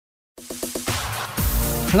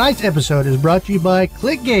Tonight's episode is brought to you by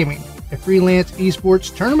Click Gaming, a freelance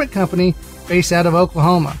esports tournament company based out of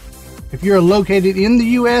Oklahoma. If you're located in the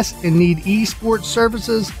U.S. and need esports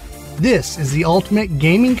services, this is the ultimate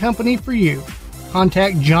gaming company for you.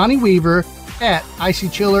 Contact Johnny Weaver at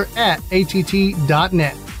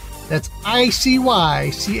icychiller@att.net. That's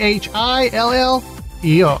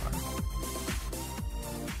ICYCHILLER.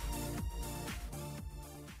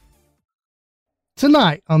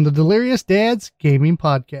 Tonight on the Delirious Dads Gaming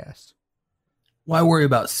Podcast. Why worry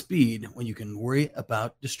about speed when you can worry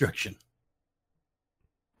about destruction?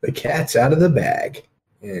 The cat's out of the bag,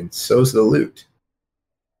 and so's the loot.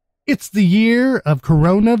 It's the year of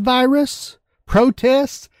coronavirus,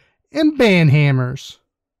 protests, and banhammers.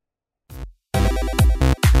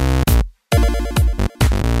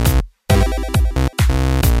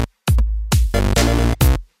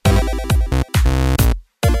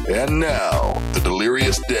 And now, the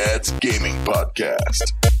Delirious Dads Gaming Podcast.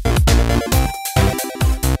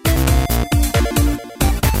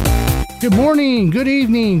 Good morning, good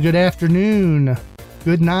evening, good afternoon,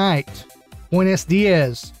 good night. Buenos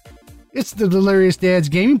dias. It's the Delirious Dads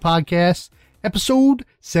Gaming Podcast, episode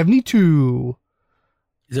 72.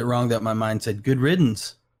 Is it wrong that my mind said good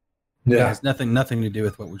riddance? Yeah. It has nothing to do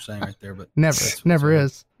with what we're saying right there, but Never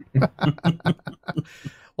is.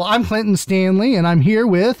 Well, I'm Clinton Stanley, and I'm here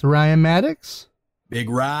with Ryan Maddox. Big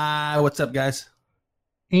Rye. What's up, guys?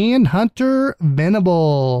 And Hunter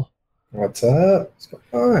Venable. What's up? What's going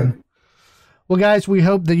on? Well, guys, we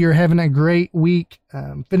hope that you're having a great week,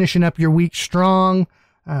 finishing up your week strong.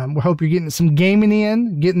 We hope you're getting some gaming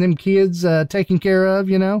in, getting them kids taken care of,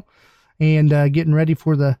 and getting ready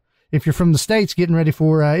for if you're from the States, getting ready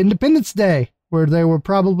for Independence Day, where there will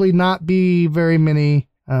probably not be very many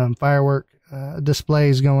firework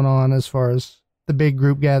displays going on as far as the big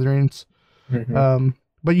group gatherings. Mm-hmm.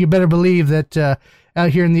 But you better believe that out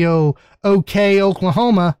here in the OK,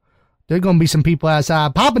 Oklahoma, there are going to be some people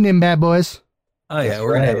outside popping them bad boys. Oh, yeah. We're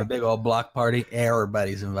going to have a big old block party.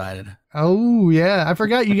 Everybody's invited. Oh, yeah. I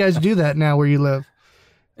forgot you guys do that now where you live.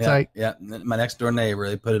 It's yeah. My next door neighbor,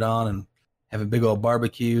 they put it on and have a big old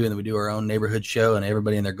barbecue, and then we do our own neighborhood show, and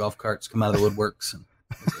everybody in their golf carts come out of the woodworks. And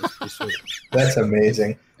it's pretty sweet. That's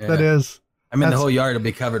amazing. Yeah. That is. I mean, the whole yard will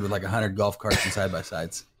be covered with like 100 golf carts and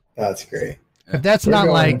side-by-sides. That's great. If that's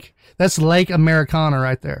that's Lake Americana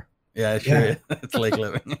right there. Yeah, it sure is. It's lake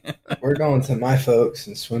living. We're going to my folks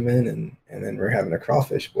and swimming, and then we're having a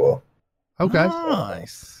crawfish boil. Okay.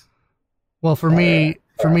 Nice. Well, for me,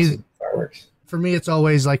 fireworks. For me, it's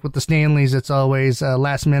always like with the Stanleys. It's always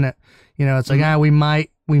last minute. It's like we might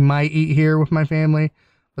eat here with my family,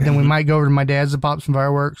 but then we might go over to my dad's to pop some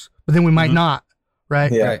fireworks, but then we might not,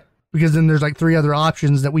 right? Yeah. Right. Because then there's like 3 other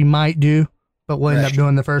options that we might do, but we'll end up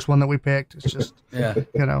doing the first one that we picked. It's just Yeah.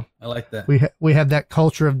 I like that. we have that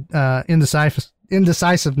culture of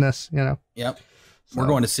indecisiveness. Yep. So. We're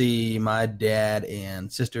going to see my dad and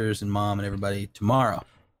sisters and mom and everybody tomorrow.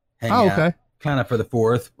 Hang out, kind of for the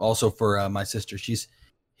 4th. Also for my sister. She's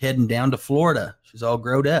heading down to Florida. She's all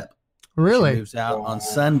grown up. Really? She moves out on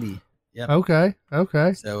Sunday. Yep. Okay.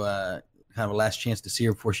 So kind of a last chance to see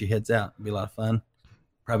her before she heads out. It'll be a lot of fun.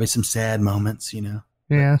 Probably some sad moments, Yeah,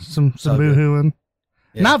 some boo-hooing.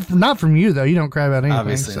 Yeah. Not from you though. You don't cry about anything.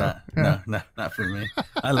 Obviously so, not. yeah. No, not for me.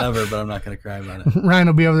 I love her, but I'm not going to cry about it. Ryan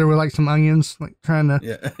will be over there with like some onions, like trying to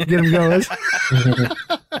get him going.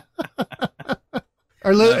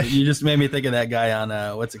 You just made me think of that guy on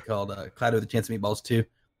what's it called? Cloud with a Chance of Meatballs 2,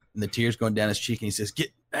 and the tears going down his cheek, and he says,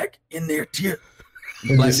 "Get back in there, tear."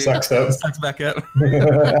 It just sucks back up.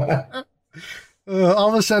 All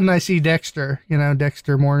of a sudden, I see Dexter.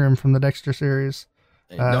 Dexter Morgan from the Dexter series.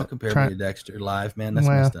 Hey, don't compare me to Dexter live, man. That's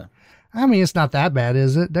messed up. I mean, it's not that bad,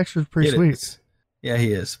 is it? Dexter's pretty sweet. Is. Yeah,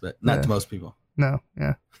 he is, but not to most people. No,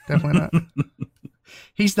 yeah, definitely not.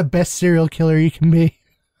 He's the best serial killer you can be.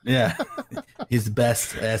 Yeah, he's the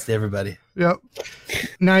best. Ask everybody. Yep.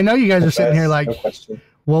 Now, I know you guys are sitting here like,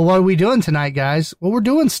 well, what are we doing tonight, guys? Well, we're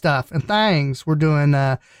doing stuff and things. We're doing,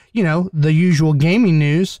 the usual gaming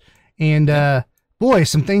news. And, boy,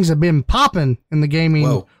 some things have been popping in the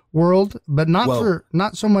gaming world, but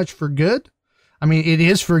not so much for good. I mean, it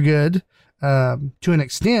is for good to an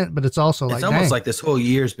extent, but it's also it's almost like this whole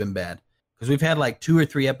year's been bad because we've had like 2 or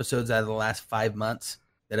 3 episodes out of the last 5 months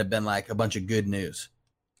that have been like a bunch of good news.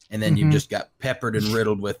 And then you've just got peppered and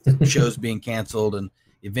riddled with shows being canceled and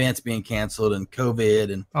events being canceled and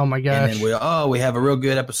COVID. And oh my gosh. And then we have a real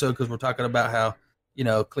good episode because we're talking about how,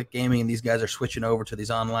 Click Gaming and these guys are switching over to these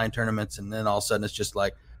online tournaments. And then all of a sudden it's just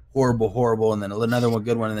like horrible. And then another one,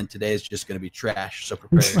 good one. And then today is just going to be trash. So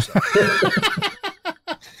prepare yourself.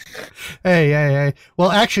 Hey.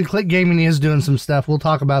 Well, Action Click Gaming is doing some stuff. We'll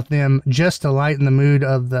talk about them just to lighten the mood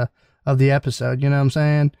of the episode. You know what I'm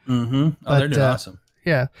saying? Mm-hmm. Oh, they're doing awesome.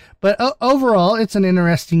 Yeah. But overall, it's an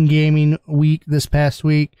interesting gaming week this past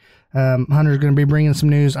week. Hunter's going to be bringing some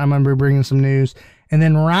news. I'm going to be bringing some news. And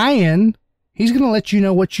then Ryan, he's going to let you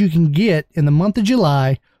know what you can get in the month of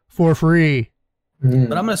July for free. But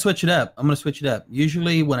I'm going to switch it up.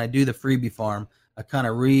 Usually when I do the freebie farm, I kind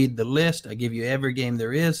of read the list. I give you every game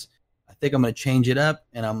there is. I think I'm going to change it up,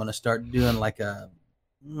 and I'm going to start doing like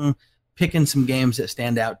picking some games that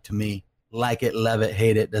stand out to me. Like it, love it,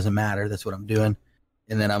 hate it, doesn't matter. That's what I'm doing.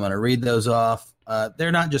 And then I'm going to read those off.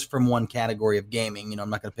 They're not just from one category of gaming. You know,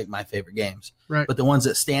 I'm not going to pick my favorite games. Right. But the ones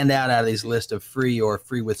that stand out of these list of free or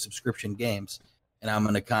free with subscription games. And I'm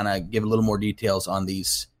going to kind of give a little more details on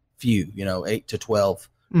these few, 8 to 12,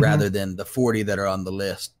 rather than the 40 that are on the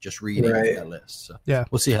list, just reading that list. So yeah,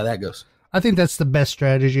 we'll see how that goes. I think that's the best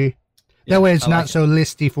strategy. That way it's not so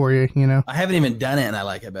listy for you, I haven't even done it, and I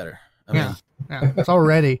like it better. Yeah, it's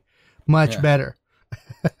already much better.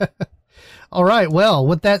 All right, well,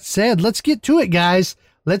 with that said, let's get to it, guys.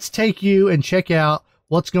 Let's take you and check out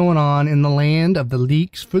what's going on in the land of the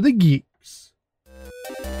leaks for the geeks.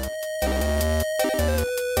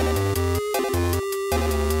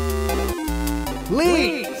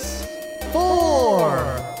 Leaks for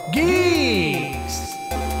Geeks.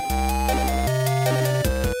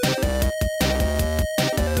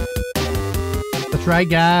 That's right,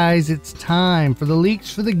 guys. It's time for the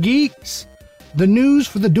Leaks for the Geeks. The news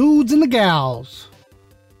for the dudes and the gals.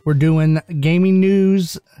 We're doing gaming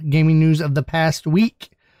news of the past week.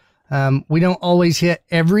 We don't always hit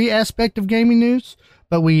every aspect of gaming news,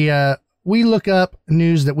 but we look up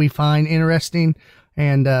news that we find interesting.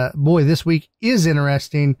 And boy, this week is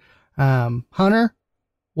interesting. Hunter,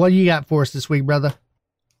 what do you got for us this week, brother?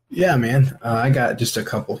 Yeah, man. I got just a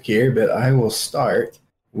couple here, but I will start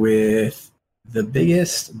with the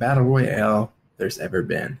biggest battle royale there's ever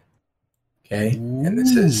been. Okay, and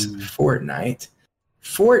this is Fortnite.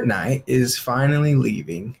 Fortnite is finally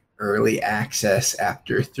leaving early access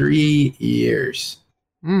after 3 years.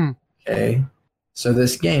 Okay. So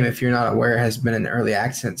this game, if you're not aware, has been in early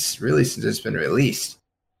access really since it's been released.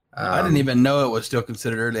 I didn't even know it was still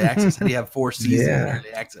considered early access. How do you have 4 seasons in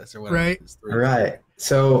early access or whatever? Right.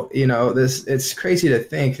 So, it's crazy to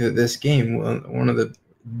think that this game, one of the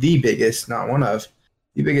biggest, not one of,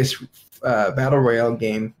 the biggest battle royale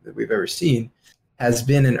game that we've ever seen, has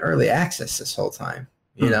been in early access this whole time,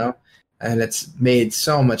 and it's made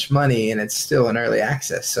so much money and it's still in early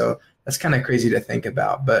access. So that's kind of crazy to think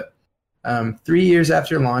about. But 3 years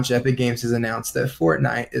after launch, Epic Games has announced that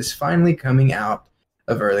Fortnite is finally coming out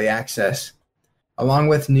of early access, along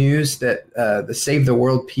with news that the Save the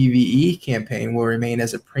World PvE campaign will remain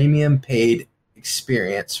as a premium paid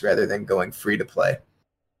experience rather than going free to play.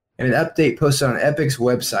 In an update posted on Epic's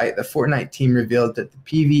website, the Fortnite team revealed that the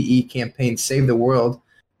PvE campaign Save the World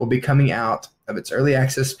will be coming out of its early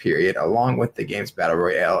access period along with the game's Battle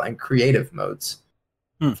Royale and creative modes.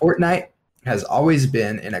 Fortnite has always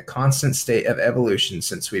been in a constant state of evolution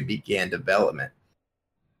since we began development.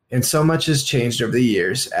 And so much has changed over the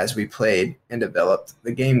years as we played and developed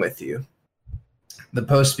the game with you. The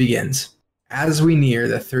post begins. As we near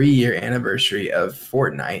the 3-year anniversary of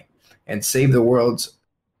Fortnite and Save the World's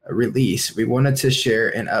release, we wanted to share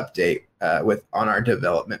an update on our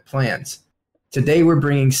development plans. Today, we're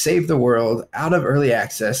bringing Save the World out of early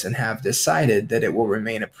access and have decided that it will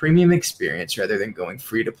remain a premium experience rather than going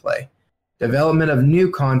free to play. Development of new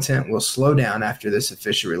content will slow down after this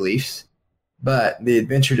official release, but the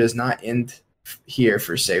adventure does not end here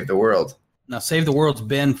for Save the World. Now, Save the World's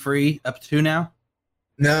been free up to now?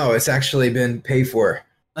 No, it's actually been paid for.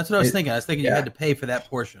 That's what I was thinking. I was thinking you had to pay for that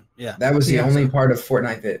portion. Yeah, that was the only part of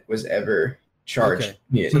Fortnite that was ever charged. Okay.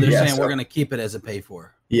 Yeah, so they're saying we're going to keep it as a pay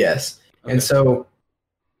for. Yes. Okay. And so,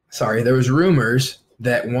 there was rumors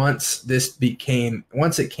that once it came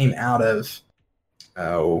out of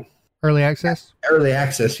early access.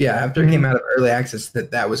 After it came out of early access,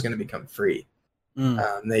 that was going to become free.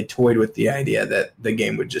 They toyed with the idea that the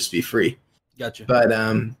game would just be free. Gotcha. But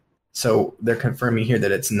so they're confirming here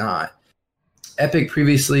that it's not. Epic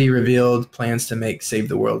previously revealed plans to make Save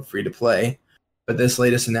the World free to play, but this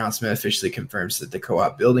latest announcement officially confirms that the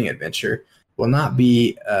co-op building adventure will not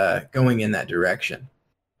be going in that direction.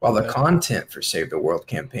 While the content for Save the World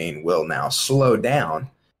campaign will now slow down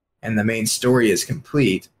and the main story is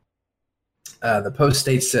complete, the post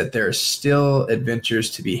states that there are still adventures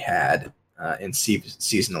to be had in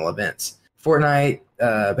seasonal events. Fortnite,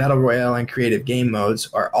 Battle Royale, and creative game modes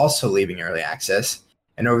are also leaving early access,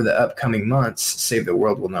 and over the upcoming months, Save the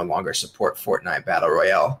World will no longer support Fortnite Battle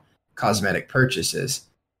Royale cosmetic purchases.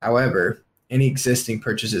 However, any existing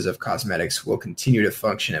purchases of cosmetics will continue to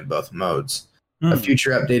function in both modes. A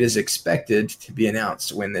future update is expected to be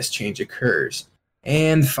announced when this change occurs.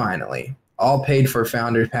 And finally, all paid-for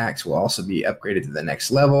founder packs will also be upgraded to the next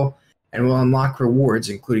level and will unlock rewards,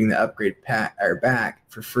 including the upgrade pack or back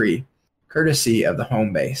for free, courtesy of the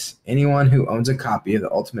home base. Anyone who owns a copy of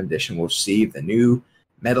the Ultimate Edition will receive the new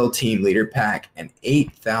Metal Team Leader pack and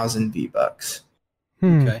 8,000 V-Bucks.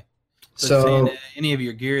 Okay. So saying, any of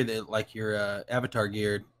your gear that, like your avatar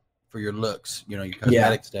gear for your looks, your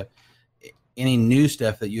cosmetic stuff, any new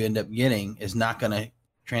stuff that you end up getting is not going to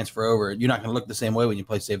transfer over. You're not going to look the same way when you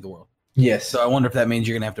play Save the World. yes. So I wonder if that means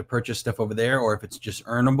you're going to have to purchase stuff over there, or if it's just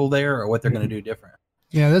earnable there, or what they're going to do different.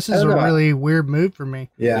 Yeah, this is a really weird move for me.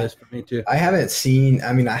 Yeah, It is for me too. I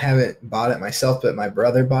haven't bought it myself, but my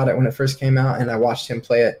brother bought it when it first came out, and I watched him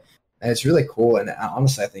play it, and it's really cool. And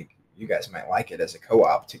honestly, I think you guys might like it as a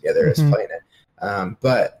co-op together as playing it.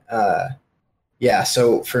 Yeah.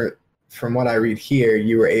 So from what I read here,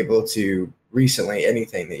 you were able to recently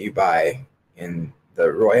anything that you buy in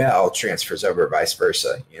the Royale transfers over, vice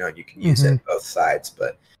versa. You can use it both sides,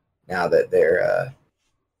 but now that they're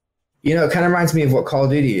it kind of reminds me of what Call of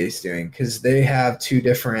Duty is doing, because they have two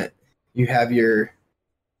different. You have your,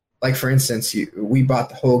 like for instance, we bought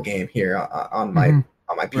the whole game here on my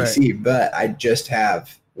PC, right, but I just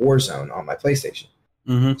have Warzone on my PlayStation,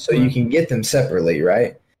 so you can get them separately,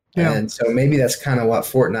 right? Yeah. And so maybe that's kind of what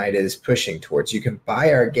Fortnite is pushing towards. You can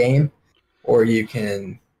buy our game, or you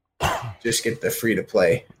can just get the free to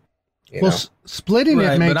play. Splitting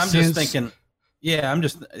it makes sense. But I'm just thinking. Yeah,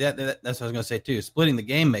 that's what I was going to say too. Splitting the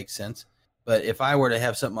game makes sense, but if I were to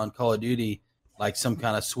have something on Call of Duty, like some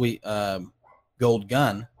kind of sweet gold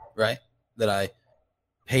gun, right, that I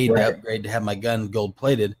paid to upgrade to have my gun gold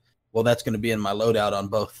plated, well, that's going to be in my loadout on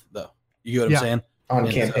both, though. You get what I'm saying? On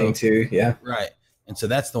campaign too, yeah. Right, and so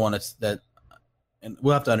that's the one and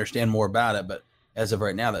we'll have to understand more about it, but as of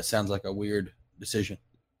right now, that sounds like a weird decision.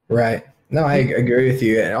 Right. No, I agree with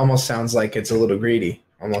you. It almost sounds like it's a little greedy,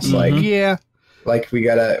 almost like like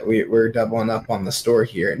we're doubling up on the store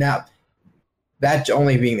here. Now, that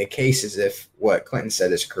only being the case is if what Clinton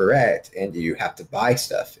said is correct, and you have to buy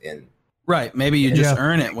stuff in. Right. Maybe you just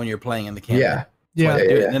earn it when you're playing in the campaign. Yeah.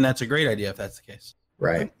 Then that's a great idea if that's the case.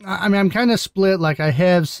 Right. I mean, I'm kind of split. Like I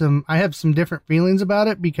have some different feelings about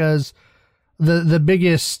it, because the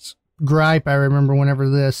biggest gripe I remember whenever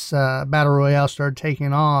this Battle Royale started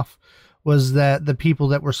taking off was that the people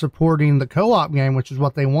that were supporting the co-op game, which is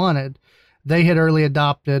what they wanted, they had early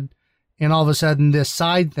adopted, and all of a sudden this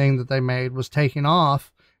side thing that they made was taking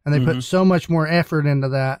off, and they put so much more effort into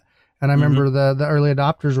that. And I remember the early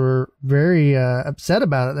adopters were very upset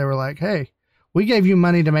about it. They were like, hey, we gave you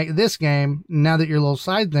money to make this game. Now that your little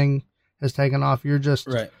side thing has taken off, you're just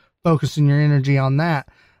focusing your energy on that.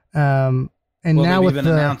 And now they've even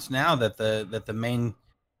announced now that the main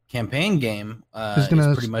campaign game is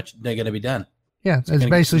pretty much going to be done. Yeah, it's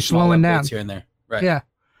basically slowing down here and there. Right. Yeah.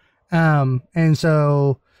 And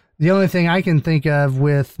so the only thing I can think of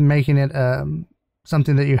with making it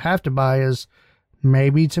something that you have to buy is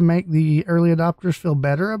maybe to make the early adopters feel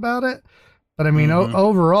better about it. But I mean,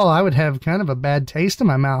 overall, I would have kind of a bad taste in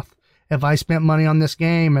my mouth if I spent money on this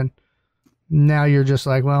game and now you're just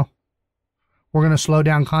like, well, we're going to slow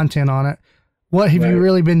down content on it. What have you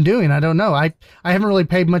really been doing? I don't know. I haven't really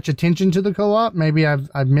paid much attention to the co-op. Maybe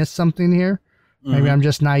I've missed something here. Maybe I'm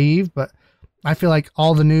just naive, but I feel like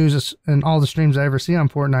all the news and all the streams I ever see on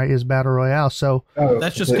Fortnite is Battle Royale. So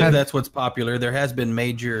that's just because that's what's popular. There has been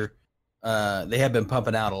major, they have been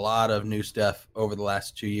pumping out a lot of new stuff over the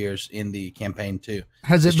last 2 years in the campaign too.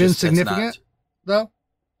 Has it been significant though?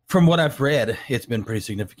 From what I've read, it's been pretty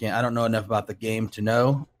significant. I don't know enough about the game to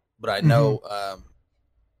know, but I know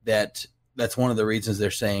that's one of the reasons they're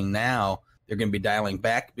saying now they're going to be dialing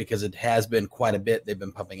back, because it has been quite a bit they've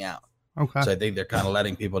been pumping out. Okay. So I think they're kind of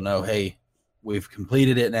letting people know, hey, we've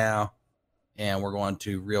completed it now, and we're going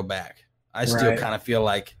to reel back. I still kind of feel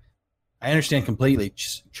like I understand completely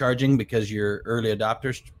charging because your early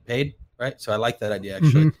adopters paid, right? So I like that idea,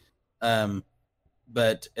 actually.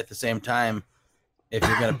 But at the same time, if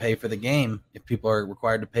you're going to pay for the game, if people are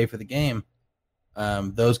required to pay for the game,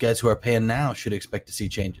 those guys who are paying now should expect to see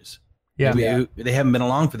changes. Yeah. They haven't been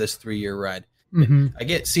along for this 3-year ride. I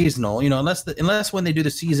get seasonal, unless when they do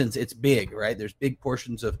the seasons, it's big, right? There's big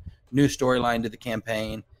portions of new storyline to the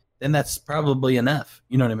campaign. Then that's probably enough.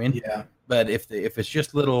 You know what I mean? Yeah. But if it's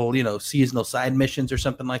just little, seasonal side missions or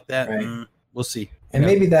something like that, we'll see. And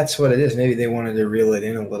maybe that's what it is. Maybe they wanted to reel it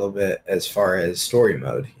in a little bit as far as story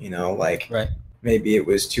mode, maybe it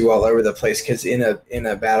was too all over the place, because in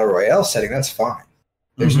a battle royale setting, that's fine.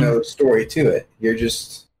 There's no story to it. You're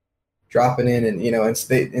just dropping in, and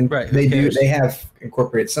they have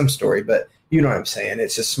incorporated some story, but you know what I'm saying.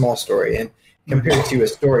 It's a small story, and compared to a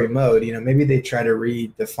story mode, maybe they try to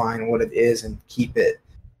redefine what it is and keep it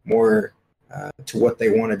more to what they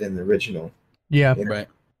wanted in the original. Yeah, right.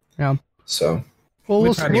 Yeah. So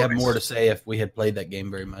we'd probably have more to say if we had played that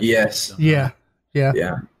game very much. Yes. So. Yeah.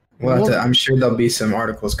 Well, I'm sure there'll be some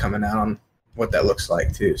articles coming out on what that looks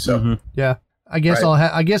like too. So yeah, I guess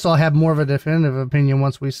I'll have more of a definitive opinion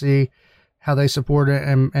once we see how they support it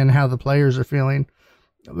and how the players are feeling.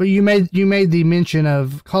 You made the mention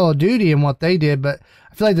of Call of Duty and what they did, but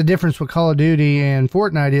I feel like the difference with Call of Duty and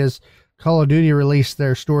Fortnite is Call of Duty released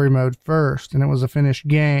their story mode first, and it was a finished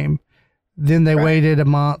game. Then they waited a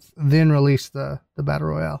month, then released the Battle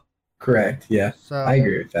Royale. Correct. Yeah. So, I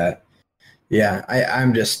agree with that. Yeah.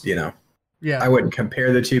 I'm just, I wouldn't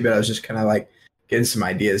compare the two, but I was just kind of like getting some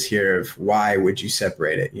ideas here of why would you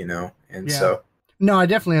separate it, And so. No, I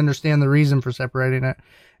definitely understand the reason for separating it.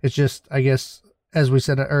 It's just, I guess, as we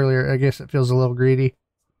said earlier, I guess it feels a little greedy.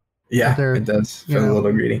 Yeah, it does feel a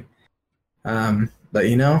little greedy. But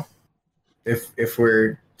if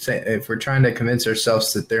we're trying to convince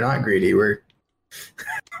ourselves that they're not greedy, we're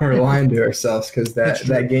lying to ourselves, because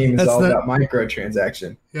that game is all about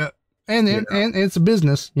microtransaction. Yeah, and it's a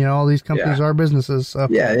business. All these companies are businesses. So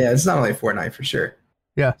yeah, it's not only Fortnite for sure.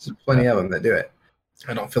 Yeah, there's plenty of them that do it.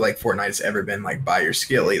 I don't feel like Fortnite's ever been like buy your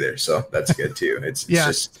skill either, so that's good too. It's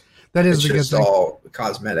just that is it's just all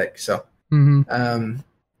cosmetic. So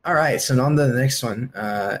all right, so on to the next one.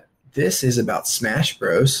 This is about Smash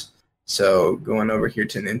Bros. So going over here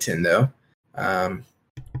to Nintendo.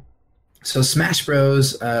 So Smash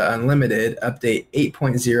Bros. Unlimited Update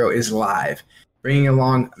 8.0 is live, bringing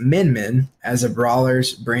along Min Min as a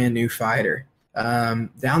Brawler's brand new fighter.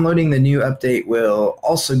 Downloading the new update will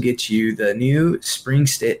also get you the new Spring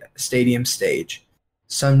Stadium stage,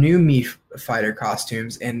 some new Mii fighter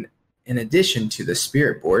costumes, and in addition to the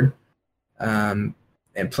Spirit Board, and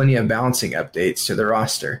plenty of balancing updates to the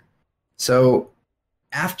roster. So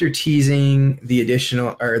after teasing the addition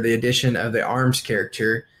of the ARMS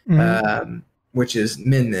character, which is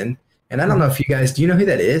Min Min, and I don't know if you guys, do you know who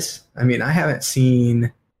that is? I mean, I haven't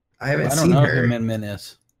seen I don't know her. Who Min Min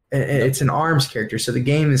is. It's an ARMS character, so the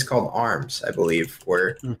game is called ARMS, I believe,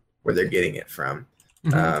 where they're getting it from.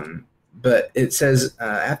 But it says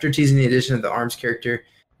after teasing the addition of the ARMS character,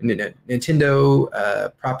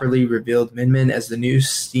 Nintendo properly revealed Min Min as the new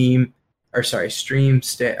stream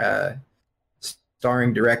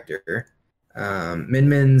starring director. Min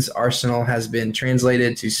Min's arsenal has been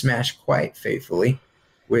translated to Smash quite faithfully,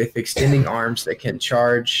 with extending arms that can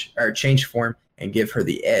change form and give her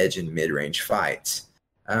the edge in mid-range fights.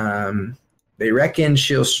 They reckon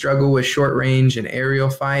she'll struggle with short range and aerial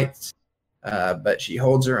fights, but she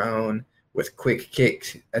holds her own with quick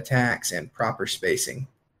kick attacks and proper spacing.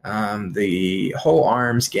 The whole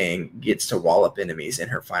ARMS gang gets to wallop enemies in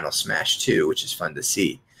her final Smash 2, which is fun to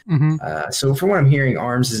see. So from what I'm hearing,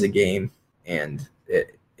 ARMS is a game, and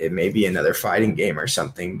it may be another fighting game or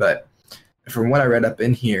something, but from what I read up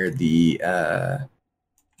in here, the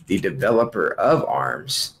developer of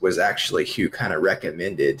ARMS was actually who kind of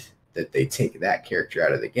recommended that they take that character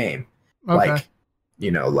out of the game. Okay.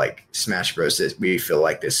 Like Smash Bros. We feel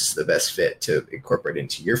like this is the best fit to incorporate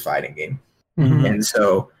into your fighting game. And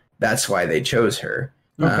so that's why they chose her.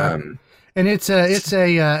 Okay. And it's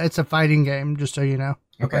a fighting game, just so you know.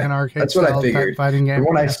 Okay. Like an arcade that's what I figured. Fighting game.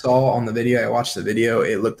 From what I saw on the video, I watched the video,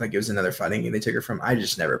 it looked like it was another fighting game they took her from. I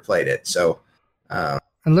just never played it. So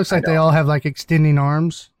it looks like they all have like extending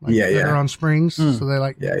arms. Like they're on springs. So they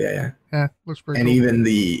like Yeah, looks pretty cool. And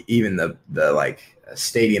even the like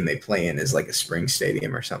stadium they play in is like a spring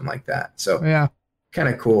stadium or something like that. So yeah. Kind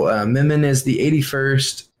of cool. Min Min is the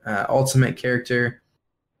 81st Ultimate character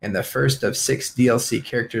and the first of 6 DLC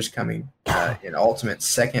characters coming in Ultimate's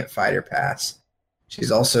second fighter pass.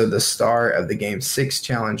 She's also the star of the game's 6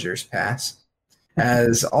 Challengers Pass.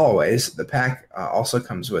 As always, the pack also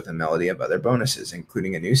comes with a melody of other bonuses,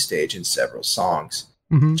 including a new stage and several songs.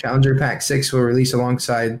 Challenger Pack 6 will release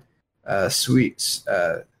alongside suite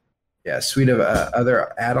of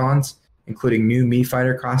other add-ons, including new Mii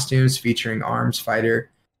Fighter costumes featuring ARMS fighter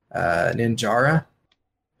Ninjara,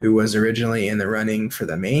 who was originally in the running for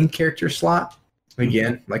the main character slot.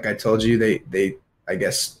 Again, like I told you, they I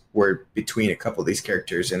guess were between a couple of these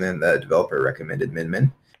characters, and then the developer recommended Min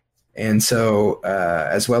Min. And so,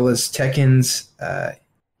 as well as Tekken's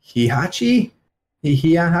Heihachi,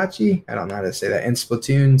 I don't know how to say that, and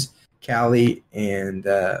Splatoon's Callie and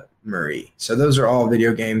Marie. So those are all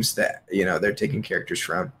video games that, they're taking characters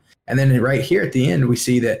from. And then right here at the end, we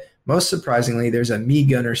see that most surprisingly, there's a Mii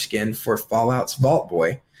Gunner skin for Fallout's Vault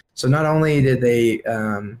Boy. So not only did they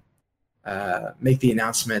make the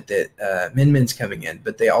announcement that Min Min's coming in,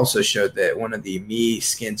 but they also showed that one of the Mii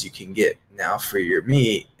skins you can get now for your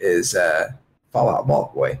Mii is Fallout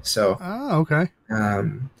Vault Boy. So, okay.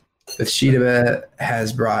 Toshiba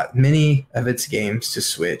has brought many of its games to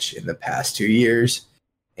Switch in the past 2 years,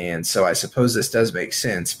 and so I suppose this does make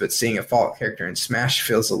sense, but seeing a Fallout character in Smash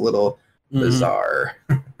feels a little bizarre.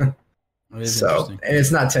 So, and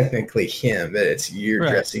it's not technically him, but it's you're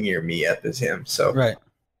dressing your Mii up as him. So,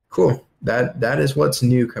 cool. That is what's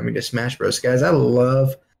new coming to Smash Bros. Guys, I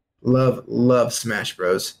love Smash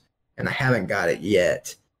Bros. And I haven't got it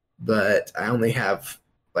yet, but I only have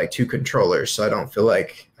like 2 controllers, so I feel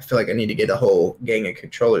like I need to get a whole gang of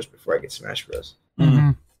controllers before I get Smash Bros.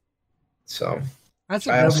 Mm-hmm. So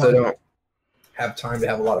I also don't have time to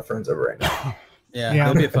have a lot of friends over right now. Yeah,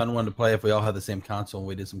 it'll be a fun one to play if we all have the same console and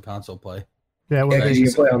we did some console play. Yeah, because you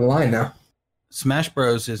can play online now. Smash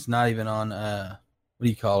Bros is not even on what do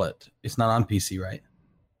you call it? It's not on PC, right?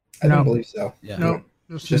 I don't believe so. Yeah. No,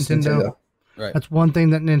 just Nintendo. Right. That's one thing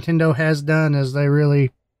that Nintendo has done is they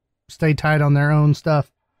really stay tight on their own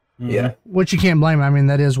stuff. Yeah. Which you can't blame them. I mean,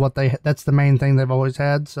 that's the main thing they've always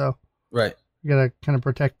had. So right. You got to kind of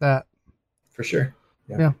protect that. For sure.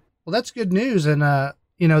 Yeah. Well, that's good news. And,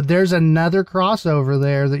 there's another crossover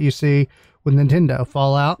there that you see with Nintendo,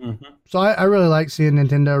 Fallout. Mm-hmm. So I really like seeing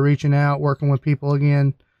Nintendo reaching out, working with people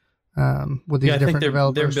again, with these different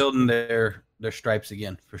developers. They're building their stripes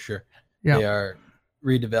again, for sure. Yeah. They are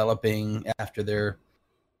redeveloping after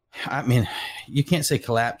you can't say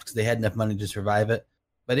collapse because they had enough money to survive it,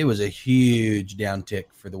 but it was a huge downtick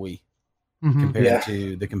for the Wii compared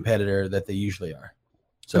to the competitor that they usually are.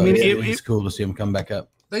 So it's cool to see them come back up.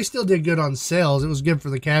 They still did good on sales. It was good for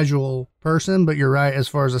the casual person, but you're right. As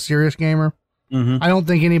far as a serious gamer, I don't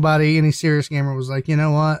think any serious gamer was like, you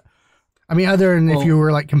know what? I mean, other than if you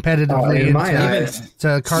were like competitively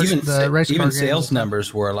into race car games. Sales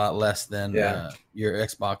numbers were a lot less than your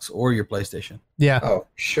Xbox or your PlayStation. Yeah. Oh,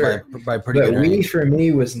 sure. By pretty but good Wii range. for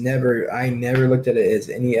me was I never looked at it as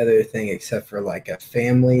any other thing except for like a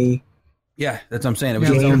family. Yeah, that's what I'm saying. It was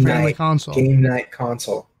its own family console. Game night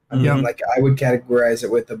console. I mean, like I would categorize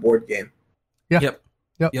it with a board game. Yeah.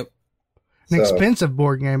 Yep. An expensive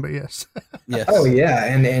board game, but yes. Yes. Oh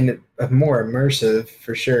yeah, and more immersive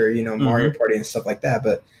for sure. Mario Party and stuff like that,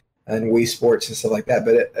 and Wii Sports and stuff like that.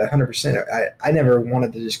 But 100%, I never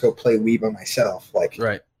wanted to just go play Wii by myself. Like,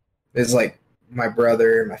 it's like my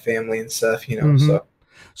brother and my family and stuff.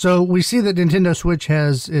 So we see that Nintendo Switch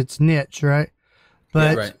has its niche, right?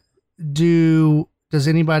 But does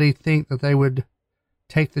anybody think that they would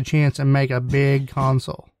take the chance and make a big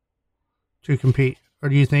console to compete, or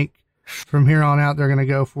do you think from here on out they're going to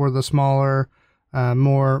go for the smaller,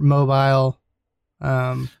 more mobile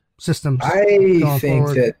systems? I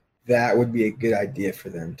think that would be a good idea for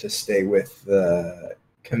them to stay with the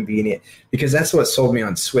convenient, because that's what sold me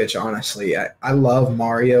on Switch. Honestly, I love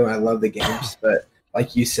Mario and I love the games, but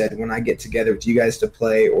like you said, when I get together with you guys to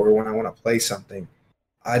play, or when I want to play something,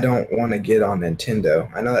 I don't want to get on Nintendo.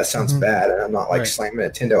 I know that sounds bad, and I'm not like slamming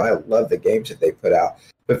Nintendo. I love the games that they put out,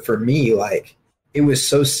 but for me, like, it was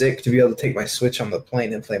so sick to be able to take my Switch on the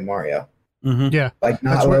plane and play Mario. Yeah, like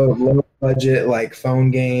not low budget, like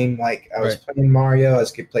phone game. Like I was playing Mario, I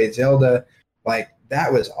could play Zelda. Like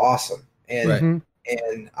that was awesome, and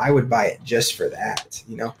I would buy it just for that.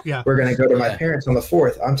 We're gonna go to my parents on the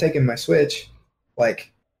 4th. I'm taking my Switch, because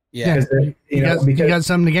you got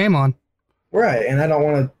something to game on. Right, and I don't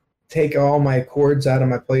want to take all my cords out of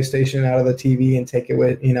my PlayStation out of the TV and take it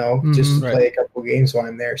with, just play a couple games while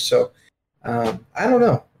I'm there. So I don't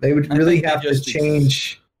know. They would really have to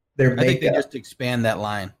change their makeup. I think they just expand that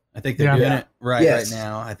line. I think they're doing it right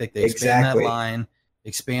now. I think they expand that line,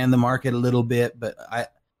 expand the market a little bit, but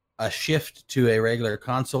a shift to a regular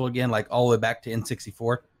console again, like all the way back to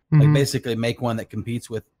N64, like basically make one that competes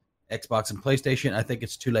with Xbox and PlayStation. I think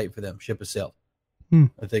it's too late for them. Ship has sailed.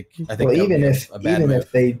 I think. Well, even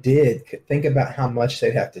if they did, think about how much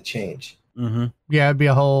they'd have to change. Yeah, it'd be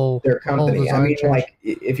a whole their company. Whole change. Like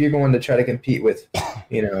if you're going to try to compete with,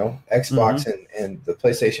 Xbox and the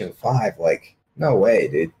PlayStation 5, like no way,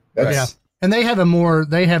 dude. And they have a more.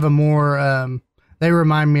 They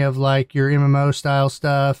remind me of like your MMO style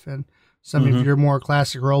stuff and some of your more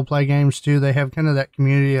classic role play games too. They have kind of that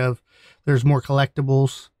community of there's more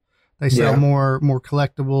collectibles. They sell more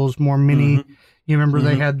collectibles, more mini. You remember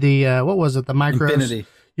they had the what was it? The micros. Infinity.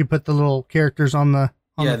 You put the little characters on the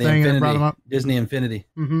thing Infinity. and brought them up. Disney Infinity.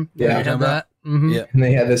 Yeah, I had that. Yeah, and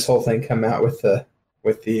they had this whole thing come out with the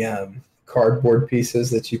cardboard pieces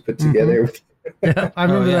that you put together with Yeah, I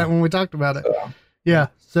remember that when we talked about it. Yeah.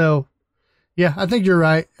 So, yeah, I think you're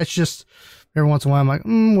right. It's just every once in a while I'm like,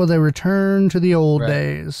 will they return to the old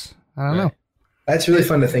days? I don't know. That's really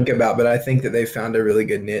fun to think about, but I think that they found a really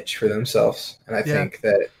good niche for themselves. And I think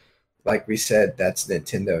that, like we said, that's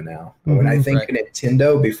Nintendo now. But when I think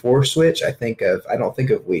Nintendo before Switch, I don't think of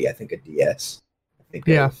Wii, I think of DS. I think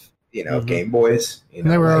of, Game Boys. And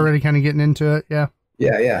they were already kind of getting into it, yeah.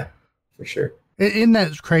 Yeah, for sure. Isn't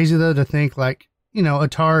that crazy, though, to think, like,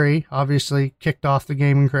 Atari obviously kicked off the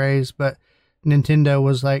gaming craze, but Nintendo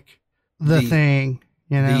was like the thing,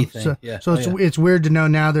 The thing. So it's weird to know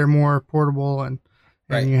now they're more portable and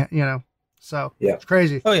so it's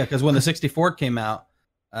crazy. Oh yeah, because when the 64 came out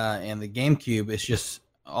and the GameCube, it's just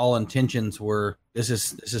all intentions were this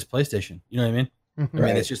is PlayStation. You know what I mean? Mm-hmm. I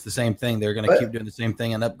mean it's just the same thing. They're going to keep doing the same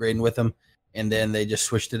thing and upgrading with them, and then they just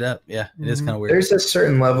switched it up. Yeah, it is kind of weird. There's a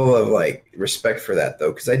certain level of like respect for that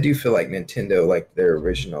though, because I do feel like Nintendo, like their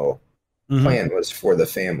original plan was for the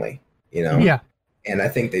family. Yeah. And I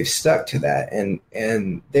think they've stuck to that.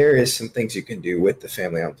 And there is some things you can do with the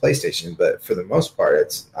family on PlayStation, but for the most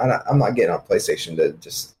part, I'm not getting on PlayStation to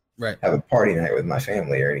just have a party night with my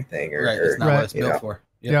family or anything. Or, it's not what it's built for.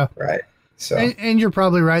 Yeah. Right. So and you're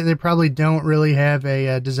probably right. They probably don't really have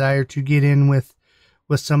a desire to get in with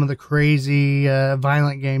some of the crazy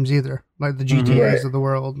violent games either, like the GTAs of the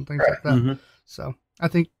world and things like that. Mm-hmm. So I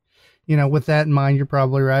think, with that in mind, you're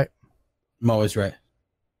probably right. I'm always right.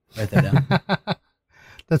 Write that down.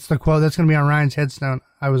 That's the quote. That's going to be on Ryan's headstone.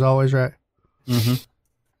 I was always right. Mm-hmm.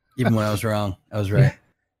 Even when I was wrong, I was right.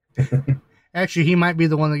 Actually, he might be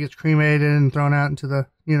the one that gets cremated and thrown out into the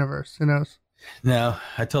universe. Who knows? No,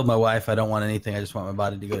 I told my wife I don't want anything. I just want my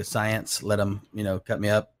body to go to science. Let them, cut me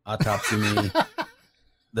up, autopsy me.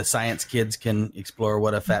 The science kids can explore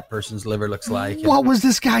what a fat person's liver looks like. What was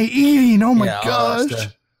this guy eating? Oh, my gosh.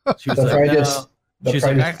 She was like, no. She's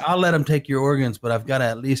like, I'll let them take your organs, but I've got to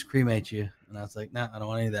at least cremate you. And I was like, no, I don't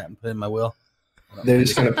want any of that. And put it in my will. They're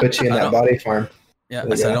just going to put you in that body farm. Yeah,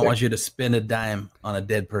 I said, I don't want you to spend a dime on a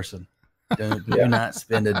dead person. Do not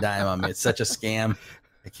spend a dime on me. It's such a scam.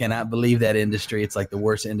 I cannot believe that industry. It's like the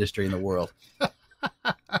worst industry in the world.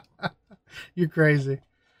 You're crazy.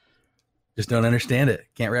 Just don't understand it.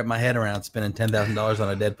 Can't wrap my head around spending $10,000 on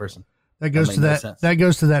a dead person. That goes to that. That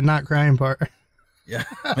goes to that not crying part. Yeah,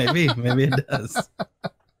 maybe it does.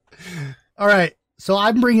 All right. So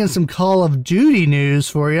I'm bringing some Call of Duty news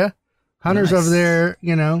for you. Hunter's over there,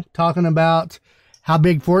 talking about how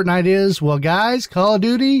big Fortnite is. Well, guys, Call of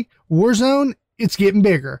Duty Warzone, it's getting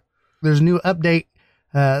bigger. There's a new update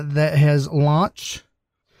that has launched.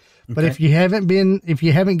 Okay. But if you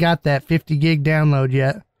haven't got that 50 gig download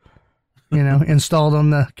yet, installed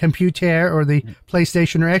on the computer or the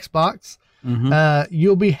PlayStation or Xbox,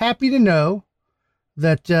 you'll be happy to know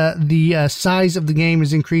that the size of the game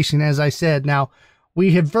is increasing, as I said. Now,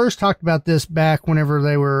 we had first talked about this back whenever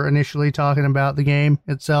they were initially talking about the game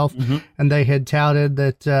itself, and they had touted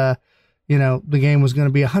that, the game was going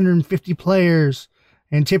to be 150 players,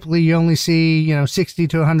 and typically you only see, 60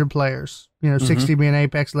 to 100 players, 60 being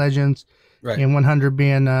Apex Legends and 100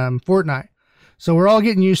 being Fortnite. So we're all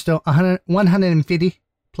getting used to 150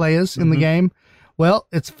 players in the game. Well,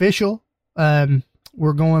 it's official.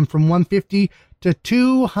 We're going from 150 to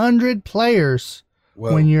 200 players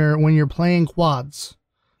when you're playing quads.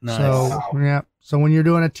 Nice. So when you're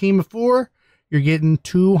doing a team of 4, you're getting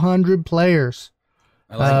 200 players.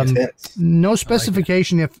 I like it. No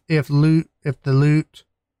specification if the loot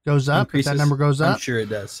goes up, increases. If that number goes up. I'm sure it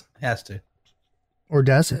does. It has to. Or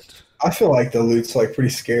does it? I feel like the loot's like pretty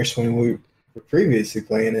scarce when we were previously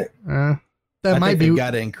playing it. That might be. They've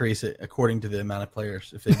got to increase it according to the amount of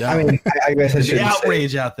players. If they don't, I mean, I guess I shouldn't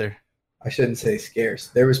outrage out there. I shouldn't say scarce.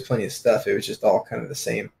 There was plenty of stuff. It was just all kind of the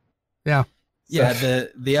same. Yeah. Yeah,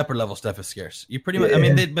 the upper level stuff is scarce. You pretty much. Yeah. I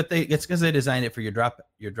mean, it's because they designed it for your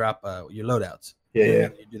loadouts. Yeah.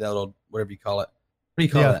 You do that little whatever you call it. What do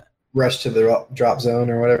you call that? Rush to the drop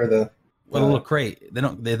zone or whatever a little crate.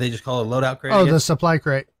 They just call it a loadout crate. Oh, the supply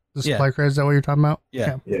crate. The supply crate, is that what you're talking about?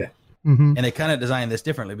 Yeah. Mm-hmm. And they kind of designed this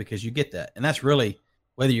differently because you get that, and that's really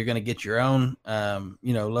whether you're going to get your own,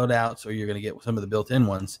 loadouts or you're going to get some of the built-in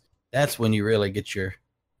ones. That's when you really get your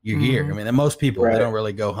gear. I mean, and most people they don't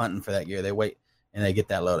really go hunting for that gear. They wait and they get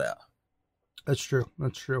that loadout. That's true.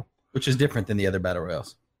 Which is different than the other battle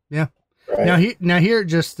royals. Yeah. Right. Now here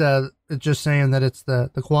it's just saying that it's the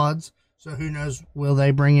quads. So who knows? Will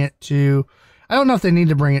they bring it to? I don't know if they need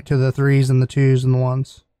to bring it to the 3s and the 2s and the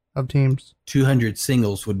 1s of teams. 200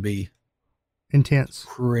 singles would be intense,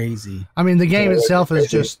 crazy. I mean, the game itself is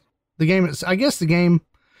just the game. I guess the game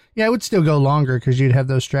Yeah, it would still go longer because you'd have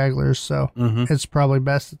those stragglers. So it's probably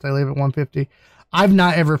best that they leave at 150. I've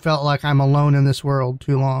not ever felt like I'm alone in this world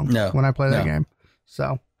too long when I play that game.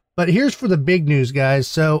 So, but here's for the big news, guys.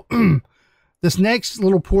 So this next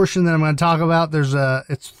little portion that I'm going to talk about,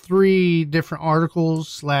 it's 3 different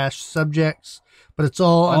articles / subjects, but it's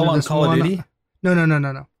all under on this Call of Duty?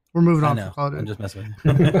 No. We're moving on from Call of Duty. I'm just messing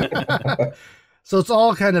with you. So it's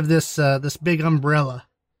all kind of this big umbrella,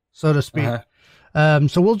 so to speak.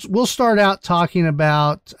 So we'll start out talking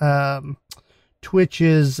about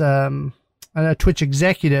Twitch's a Twitch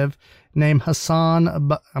executive named Hassan. I'm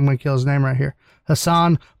going to kill his name right here.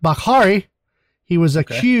 Hassan Bakhari. He was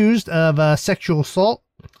accused of sexual assault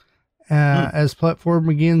as platform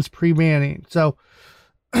begins pre-banning. So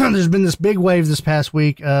there's been this big wave this past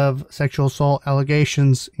week of sexual assault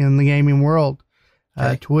allegations in the gaming world.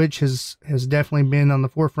 Twitch has definitely been on the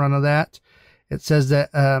forefront of that. It says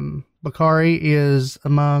that Bakhari is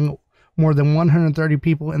among more than 130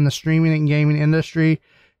 people in the streaming and gaming industry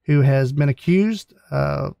who has been accused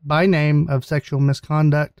by name of sexual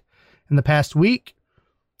misconduct in the past week.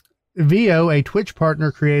 Vio, a Twitch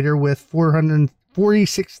partner creator with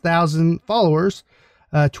 446,000 followers,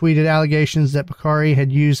 tweeted allegations that Bakhari had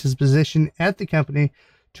used his position at the company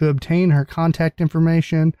to obtain her contact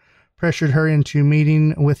information, pressured her into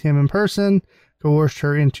meeting with him in person, coerced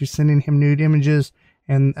her into sending him nude images,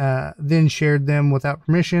 and then shared them without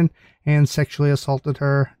permission, and sexually assaulted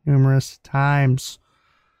her numerous times.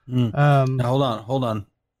 Now, hold on.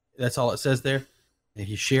 That's all it says there.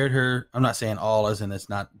 He shared her. I'm not saying all as in it's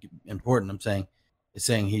not important. It's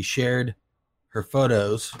saying he shared her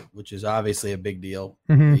photos, which is obviously a big deal.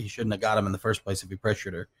 He shouldn't have got them in the first place if he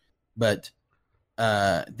pressured her. But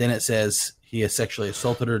then it says he has sexually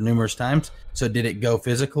assaulted her numerous times. So did it go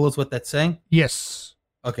physical is what that's saying? Yes.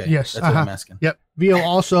 Okay. Yes. That's what I'm asking. Yep. Vio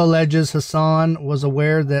also alleges Hassan was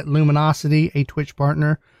aware that Luminosity, a Twitch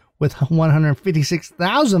partner with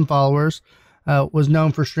 156,000 followers, was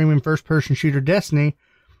known for streaming first-person shooter Destiny,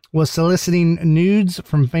 was soliciting nudes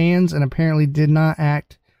from fans and apparently did not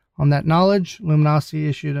act on that knowledge. Luminosity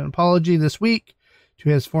issued an apology this week to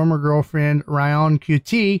his former girlfriend, Ryan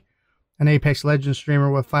QT, an Apex Legends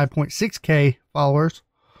streamer with 5.6K followers,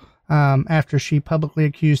 after she publicly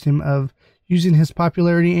accused him of using his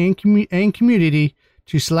popularity and community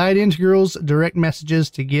to slide into girls' direct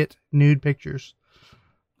messages to get nude pictures.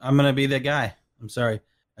 I'm going to be that guy. I'm sorry.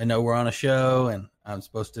 I know we're on a show and I'm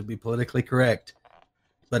supposed to be politically correct,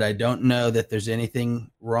 but I don't know that there's anything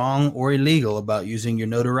wrong or illegal about using your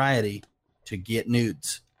notoriety to get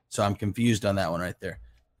nudes. So I'm confused on that one right there.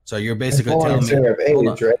 So you're basically telling me,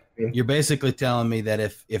 you're basically telling me that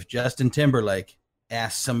if Justin Timberlake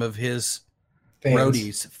asked some of his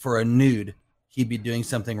roadies for a nude, he'd be doing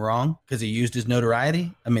something wrong because he used his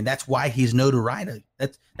notoriety. I mean, that's why he's notoriety.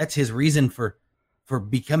 That's his reason for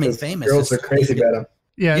becoming famous. Girls are crazy about him.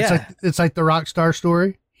 Yeah, it's like the rock star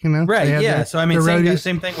story, you know? Right. Yeah. So I mean,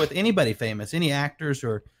 same thing with anybody famous, any actors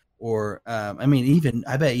or I mean,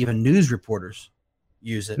 I bet even news reporters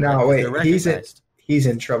use it. No, wait, he's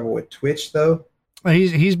in trouble with Twitch though.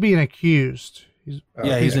 He's being accused.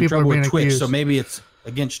 He's in trouble with Twitch. Accused. So maybe it's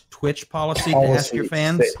against Twitch policy to ask your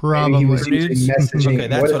fans. Probably. Messaging. Okay,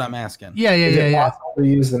 that's what I'm asking. Yeah. Is it possible to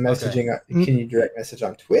use the messaging? Okay. Can you direct message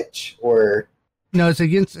on Twitch or? No, it's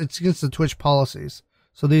against the Twitch policies.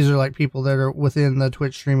 So these are like people that are within the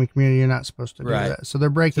Twitch streaming community. You're not supposed to do that. So they're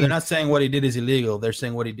breaking. So they're not saying what he did is illegal. They're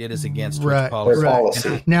saying what he did is against Twitch policy.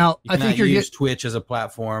 Right. Now, I think you're use Twitch as a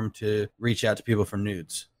platform to reach out to people for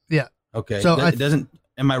nudes. Yeah. Okay. So it doesn't.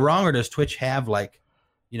 Am I wrong, or does Twitch have like,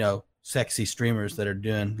 sexy streamers that are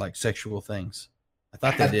doing like sexual things? I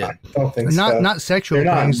thought they did. I don't think so. Not sexual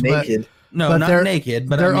things, naked. Not naked.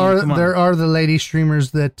 But there are the lady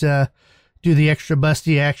streamers that do the extra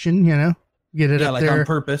busty action. Get it up like there on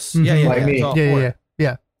purpose. Like me.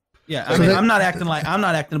 Yeah. I mean, I'm not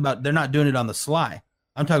acting about they're not doing it on the sly.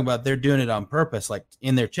 I'm talking about they're doing it on purpose. Like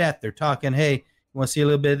in their chat, they're talking, hey, you want to see a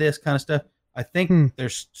little bit of this kind of stuff? I think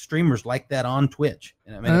there's streamers like that on Twitch.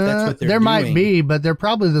 And I mean, if that's what they're doing. Might be, but they're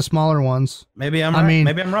probably the smaller ones. Maybe I'm right.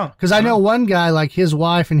 Maybe I'm wrong. Because I know one guy, like his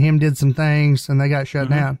wife and him did some things and they got shut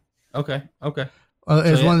down. Okay.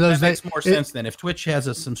 It's one of those that makes more sense then. If Twitch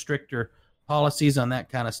has some stricter policies on that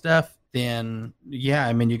kind of stuff, then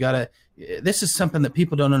I mean, this is something that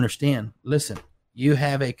people don't understand. Listen, you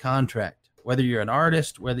have a contract, whether you're an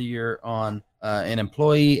artist, whether you're on an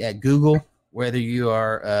employee at Google, whether you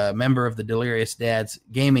are a member of the Delirious Dads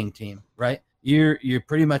gaming team, right? You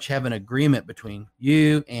pretty much have an agreement between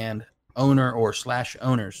you and owner or /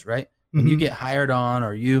 owners, right? When you get hired on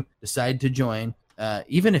or you decide to join,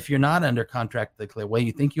 even if you're not under contract the way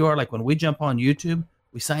you think you are, like when we jump on YouTube,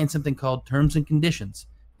 we signed something called terms and conditions.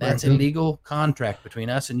 That's a legal contract between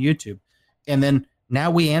us and YouTube. And then now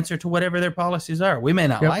we answer to whatever their policies are. We may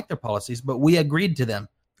not like their policies, but we agreed to them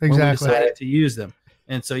when we decided to use them.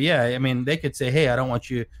 And so, yeah, I mean, they could say, hey, I don't want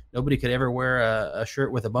you, nobody could ever wear a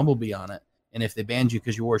shirt with a bumblebee on it. And if they banned you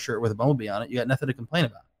because you wore a shirt with a bumblebee on it, you got nothing to complain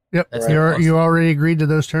about. Yep. You already agreed to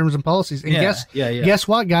those terms and policies. And guess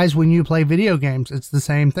what, guys? When you play video games, it's the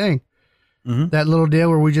same thing. Mm-hmm. That little deal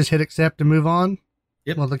where we just hit accept and move on.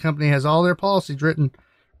 Yep. Well, the company has all their policies written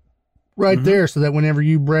right there, so that whenever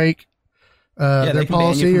you break their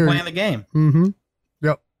policy or playing the game. Mm-hmm.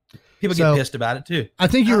 Yep. People get pissed about it too. I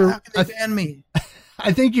think how can they ban me?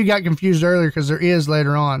 I think you got confused earlier because there is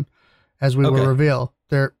later on, as we will reveal,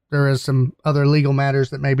 there is some other legal matters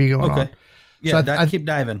that may be going on. Yeah, so keep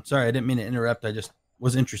diving. Sorry, I didn't mean to interrupt. I just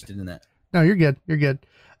was interested in that. No, you're good. You're good.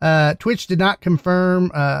 Twitch did not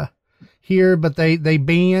confirm here, but they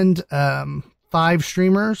banned 5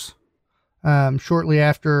 streamers shortly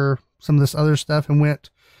after some of this other stuff and went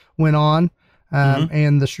on.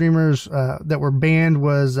 And the streamers that were banned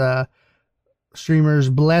was streamers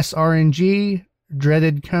Bless RNG,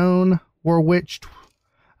 Dreaded Cone, Warwitch,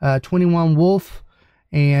 21 Wolf,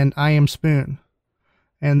 and I Am Spoon.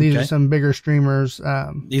 And these are some bigger streamers.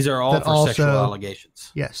 These are all for sexual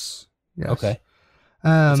allegations. Yes. Okay.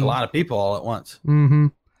 It's a lot of people all at once. Mm-hmm.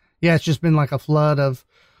 Yeah, it's just been like a flood of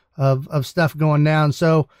stuff going down.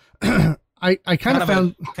 So I kind of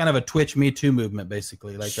found kind of a Twitch Me Too movement,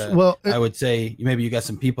 basically. Like, I would say maybe you got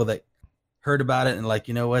some people that heard about it and like,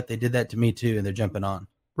 you know what, they did that to me too, and they're jumping on.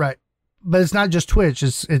 Right, but it's not just Twitch.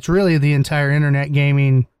 It's really the entire internet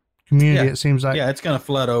gaming community. It seems like it's going to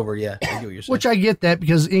flood over. Yeah, I get what you're saying. Which I get that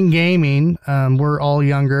because in gaming, we're all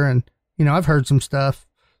younger, and I've heard some stuff,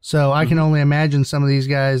 so I can only imagine some of these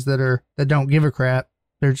guys that don't give a crap.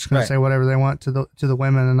 They're just going to say whatever they want to the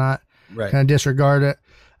women and not kind of disregard it.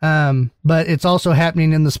 But it's also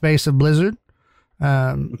happening in the space of Blizzard,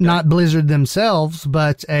 not Blizzard themselves,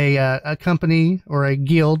 but a company or a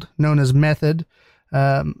guild known as Method.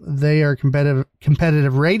 They are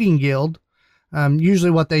competitive rating guild.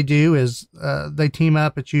 Usually what they do is, they team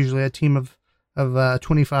up. It's usually a team of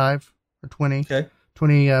 25 or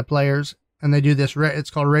 20 players. And they do this. It's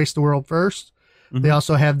called Race the World First. Mm-hmm. They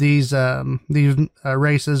also have these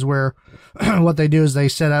races where what they do is they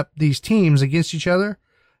set up these teams against each other,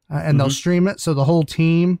 and they'll stream it. So the whole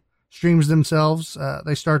team streams themselves.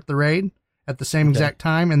 They start the raid at the same exact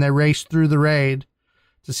time, and they race through the raid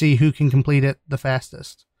to see who can complete it the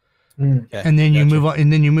fastest. Okay. And then you move on,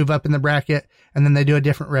 and then you move up in the bracket, and then they do a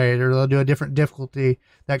different raid, or they'll do a different difficulty,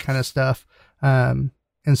 that kind of stuff.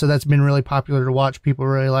 And so that's been really popular to watch. People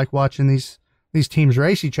really like watching these teams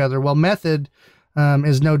race each other. Well, Method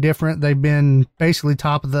is no different. They've been basically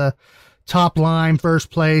top of the top line,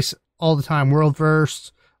 first place all the time, world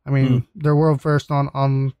first. I mean, they're world first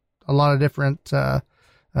on a lot of different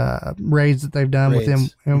raids that they've done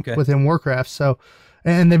within Warcraft. So,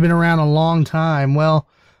 and they've been around a long time. Well,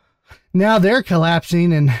 now they're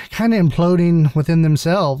collapsing and kind of imploding within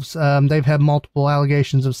themselves. They've had multiple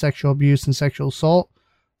allegations of sexual abuse and sexual assault.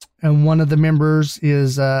 And one of the members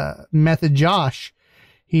is Method Josh.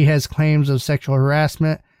 He has claims of sexual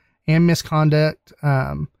harassment and misconduct.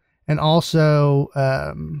 And also,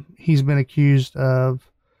 he's been accused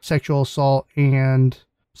of sexual assault and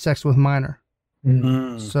sex with minor.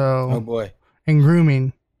 Mm-hmm. So, oh boy. And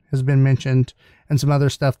grooming has been mentioned, and some other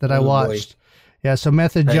stuff that I watched. Boy. Yeah. So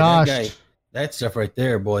Method Josh. That stuff right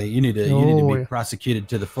there, boy, you need to be prosecuted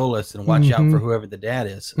to the fullest and watch out for whoever the dad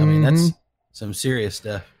is. I mean, that's some serious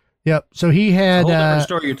stuff. Yep. So he had a whole different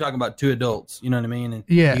story. You're talking about 2 adults. You know what I mean? And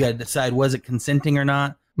you got to decide, was it consenting or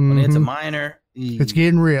not? When it's a minor, it's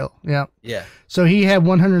getting real. Yeah. Yeah. So he had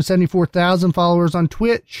 174,000 followers on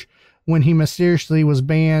Twitch when he mysteriously was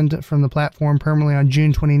banned from the platform permanently on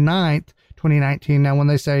June 29th, 2019. Now, when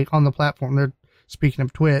they say on the platform, they're speaking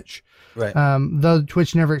of Twitch. Right. Though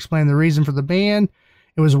Twitch never explained the reason for the ban,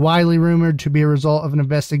 it was widely rumored to be a result of an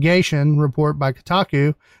investigation report by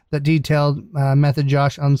Kotaku that detailed Method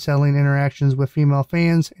Josh unsettling interactions with female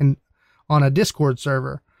fans and on a Discord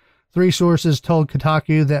server. 3 sources told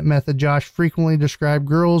Kotaku that Method Josh frequently described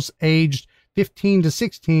girls aged 15 to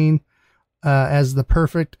 16 as the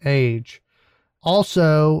perfect age.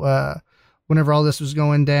 Also, whenever all this was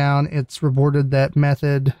going down, it's reported that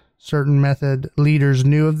certain Method leaders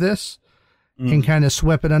knew of this and kind of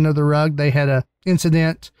swept it under the rug. They had a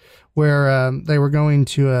incident where they were going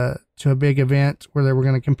to a big event where they were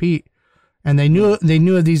going to compete, and they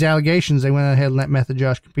knew of these allegations. They went ahead and let Method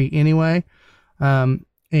Josh compete anyway.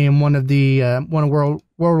 And one of World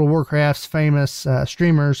of Warcraft's famous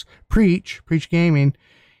streamers, Preach Gaming,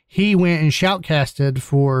 he went and shoutcasted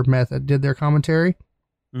for Method, did their commentary,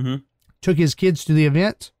 took his kids to the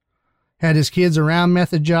event, had his kids around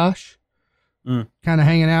Method Josh, kind of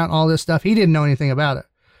hanging out, all this stuff. He didn't know anything about it.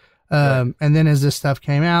 And then as this stuff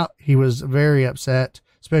came out, he was very upset,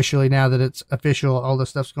 especially now that it's official, all this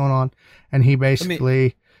stuff's going on. And he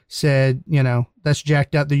basically said, you know, that's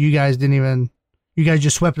jacked up that you guys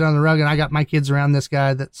just swept it on the rug, and I got my kids around this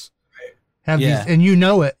guy these, and you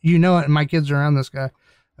know it, and my kids are around this guy.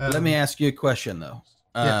 Let me ask you a question though.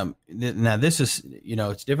 Now this is, you know,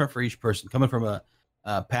 it's different for each person. Coming from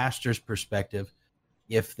a pastor's perspective,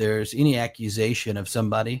 if there's any accusation of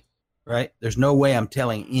somebody, right, there's no way I'm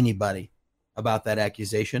telling anybody about that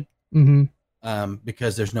accusation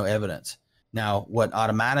because there's no evidence. Now, what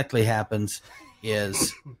automatically happens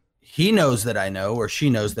is he knows that I know, or she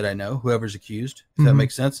knows that I know, whoever's accused, if that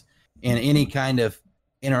makes sense. And any kind of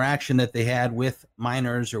interaction that they had with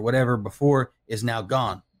minors or whatever before is now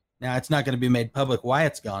gone. Now, it's not going to be made public why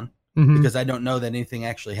it's gone because I don't know that anything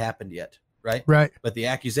actually happened yet, right? Right. But the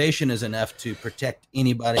accusation is enough to protect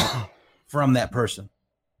anybody from that person.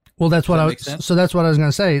 Well, that's what that's what I was going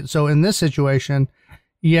to say. So in this situation,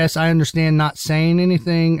 yes, I understand not saying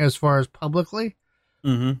anything as far as publicly,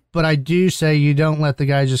 but I do say you don't let the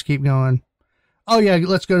guy just keep going, oh yeah,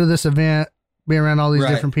 let's go to this event, be around all these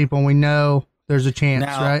different people, and we know there's a chance,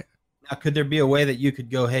 right? Now, could there be a way that you could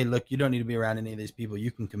go, hey, look, you don't need to be around any of these people.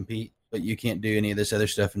 You can compete, but you can't do any of this other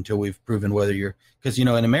stuff until we've proven whether you're, because, you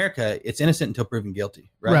know, in America, it's innocent until proven guilty,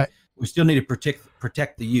 right? We still need to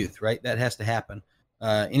protect the youth, right? That has to happen.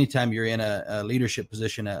 Anytime you're in a leadership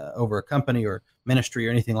position over a company or ministry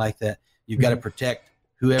or anything like that, you've got to protect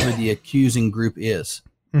whoever the accusing group is,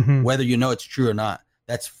 whether you know it's true or not.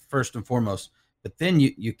 That's first and foremost. But then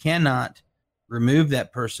you cannot remove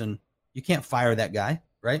that person. You can't fire that guy,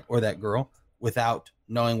 right, or that girl without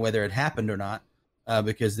knowing whether it happened or not,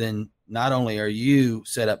 because then not only are you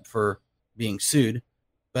set up for being sued,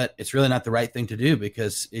 but it's really not the right thing to do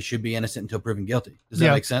because it should be innocent until proven guilty. Does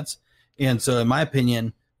that make sense? And so in my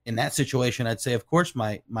opinion, in that situation, I'd say, of course,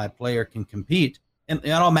 my player can compete. And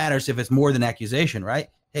it all matters if it's more than accusation, right?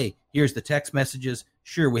 Hey, here's the text messages.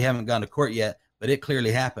 Sure, we haven't gone to court yet, but it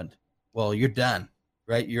clearly happened. Well, you're done,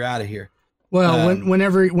 right? You're out of here. Well,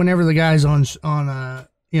 whenever the guy's on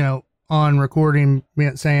recording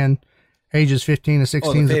saying ages 15 to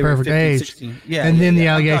 16 is the perfect 15, age, 16. then the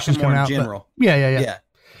allegations come out. General. Yeah.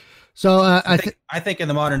 So I think in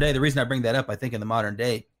the modern day, the reason I bring that up, I think in the modern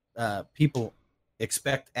day, people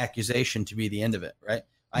expect accusation to be the end of it, right?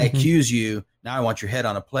 I accuse you, now I want your head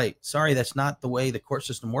on a plate. Sorry, that's not the way the court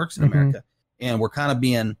system works in America, and we're kind of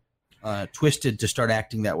being twisted to start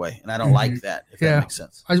acting that way, and I don't like that. If that makes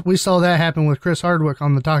sense. We saw that happen with Chris Hardwick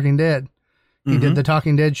on The Talking Dead. He did the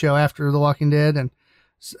Talking Dead show after The Walking Dead, and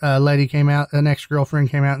a lady came out, an ex-girlfriend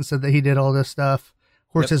came out and said that he did all this stuff.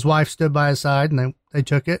 Of course, his wife stood by his side, and they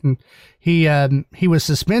took it, and he was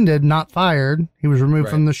suspended, not fired. He was removed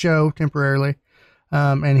from the show temporarily,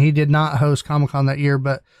 and he did not host Comic-Con that year,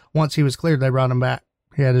 but once he was cleared, they brought him back.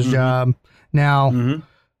 He had his job. Now,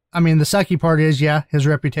 I mean, the sucky part is, his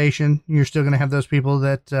reputation. You're still going to have those people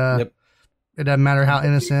that it doesn't matter how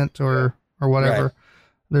innocent or whatever.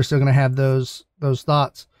 They're still going to have those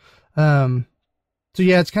thoughts. So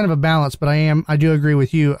yeah, it's kind of a balance, but I do agree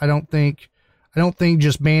with you. I don't think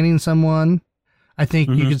just banning someone. I think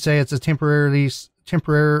you could say it's a temporary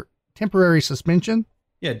suspension.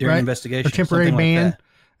 Yeah, during investigation. Or temporary ban like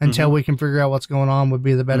until we can figure out what's going on would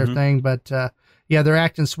be the better thing. But they're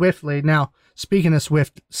acting swiftly. Now, speaking of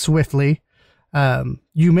swiftly,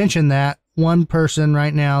 you mentioned that one person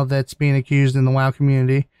right now that's being accused in the WoW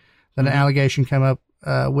community that an allegation came up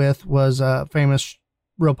with was a famous,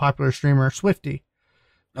 real popular streamer, Swifty,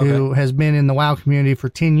 who has been in the WoW community for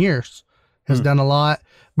 10 years, has done a lot.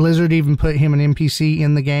 Blizzard even put him an NPC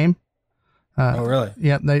in the game. Oh, really?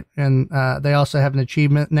 Yeah. They also have an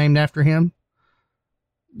achievement named after him,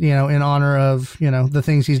 in honor of, the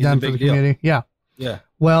things he's done for the community. Yeah. Yeah.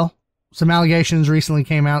 Well, some allegations recently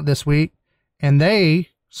came out this week, and they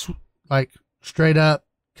straight up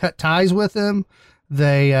cut ties with him.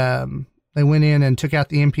 They went in and took out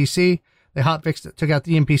the NPC. They hotfixed it, took out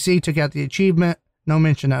the NPC, took out the achievement. No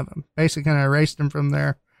mention of him. Basically, kind of erased him from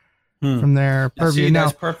their purview. Now,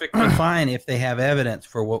 that's perfectly fine if they have evidence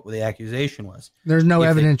for what the accusation was. There's no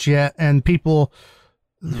evidence yet, and people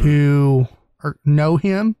who know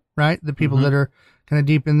him, right? The people that are kind of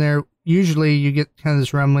deep in there, usually you get kind of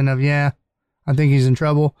this rumbling of, I think he's in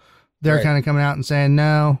trouble. They're kind of coming out and saying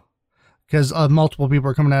no, because multiple people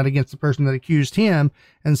are coming out against the person that accused him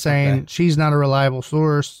and saying she's not a reliable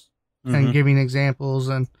source and giving examples.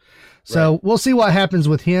 And So we'll see what happens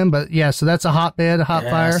with him. But yeah, so that's a hotbed, a hot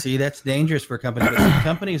fire. See, that's dangerous for companies. But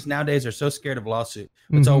companies nowadays are so scared of lawsuit.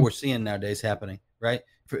 That's all we're seeing nowadays happening, right?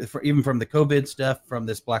 For even from the COVID stuff, from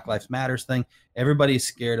this Black Lives Matters thing, everybody's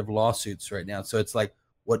scared of lawsuits right now. So it's like,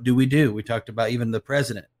 what do? We talked about even the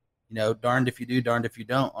president, darned if you do, darned if you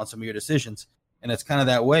don't on some of your decisions. And it's kind of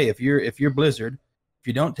that way. If you're Blizzard, if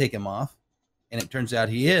you don't take him off and it turns out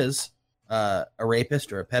he is a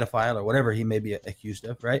rapist or a pedophile or whatever he may be accused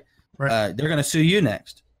of, right? They're going to sue you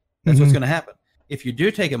next. That's what's going to happen. If you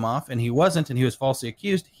do take him off and he wasn't and he was falsely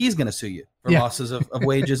accused, he's going to sue you for losses of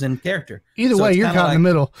wages and character. Either way, you're caught in the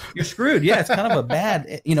middle. You're screwed. Yeah, it's kind of a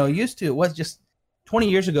bad, used to, it was just 20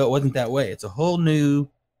 years ago, it wasn't that way. It's a whole new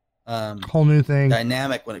thing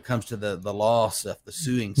dynamic when it comes to the law stuff, the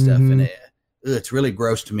suing stuff. And it's really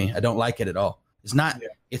gross to me. I don't like it at all. It's not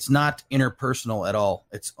interpersonal at all.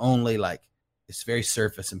 It's only it's very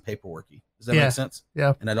surface and paperworky. Does that make sense?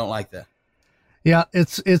 Yeah. And I don't like that. Yeah,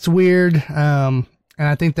 it's weird. And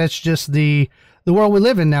I think that's just the world we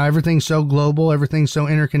live in now. Everything's so global, everything's so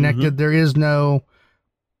interconnected. There is no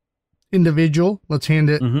individual. Let's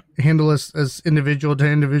handle this as individual to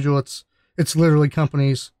individual. It's literally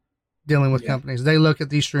companies dealing with companies. They look at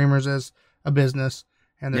these streamers as a business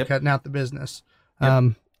and they're cutting out the business.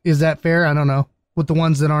 Is that fair? I don't know. With the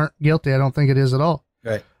ones that aren't guilty, I don't think it is at all.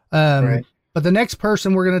 Right. But the next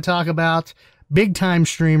person we're going to talk about, big time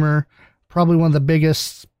streamer, probably one of the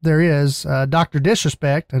biggest there is, Dr.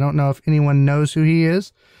 Disrespect. I don't know if anyone knows who he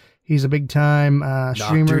is. He's a big time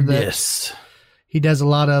streamer. He does a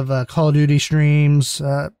lot of Call of Duty streams,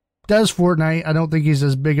 does Fortnite. I don't think he's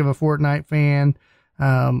as big of a Fortnite fan.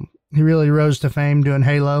 He really rose to fame doing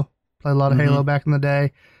Halo. Played a lot of Halo back in the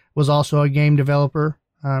day. Was also a game developer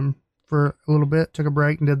for a little bit. Took a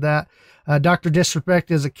break and did that. Dr.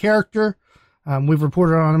 Disrespect is a character. We've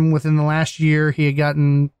reported on him within the last year. He had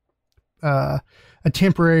gotten a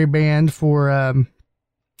temporary ban for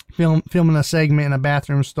filming a segment in a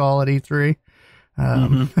bathroom stall at E3.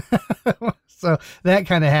 So that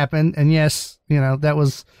kind of happened. And yes,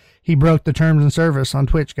 he broke the terms and service on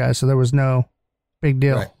Twitch, guys. So there was no big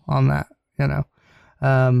deal on that,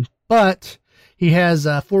 but he has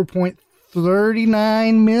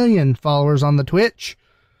 4.39 million followers on the Twitch.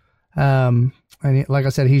 And like I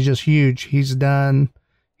said, he's just huge. He's done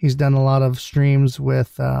a lot of streams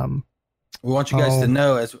with, we want you guys to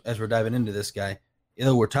know as we're diving into this guy,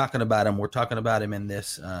 we're talking about him in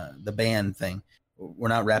this, the ban thing. We're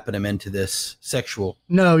not wrapping him into this sexual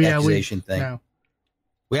accusation thing. No.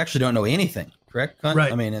 We actually don't know anything, correct?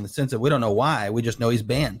 Right. I mean, in the sense that we don't know why, we just know he's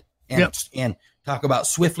banned. And talk about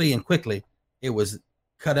swiftly and quickly, it was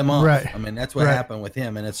cut him off. Right. I mean, that's what happened with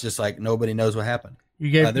him, and it's just like nobody knows what happened.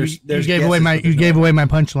 You gave away my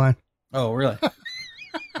punchline. Oh, really?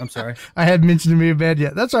 I'm sorry. I hadn't mentioned to me in bed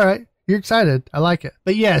yet. That's all right. You're excited. I like it.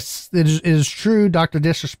 But yes, it is true. Dr.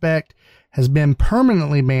 Disrespect has been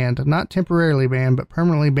permanently banned, not temporarily banned, but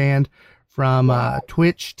permanently banned from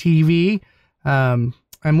Twitch TV.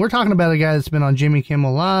 And we're talking about a guy that's been on Jimmy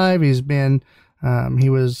Kimmel Live. He's been, he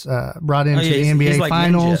was brought into the NBA like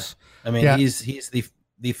Finals. Ninja. I mean, he's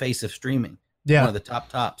the face of streaming. Yeah, one of the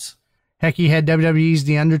tops. Heck, he had WWE's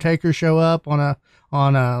The Undertaker show up on a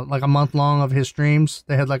like a month long of his streams.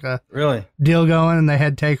 They had like a deal going, and they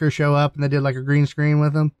had Taker show up, and they did like a green screen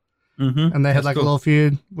with him. And they had a little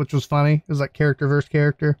feud, which was funny. It was like character versus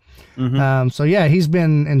character. So yeah, he's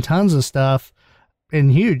been in tons of stuff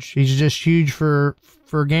and huge. He's just huge for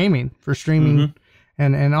gaming, for streaming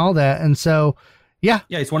and all that. And so, yeah,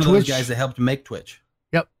 he's one of those guys that helped make Twitch.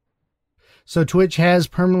 Yep. So Twitch has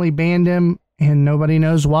permanently banned him, and nobody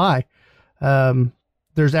knows why.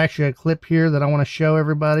 There's actually a clip here that I want to show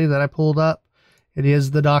everybody that I pulled up. It is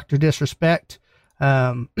the Dr. Disrespect.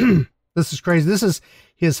 This is crazy. This is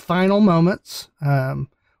his final moments.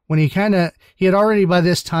 When he had already by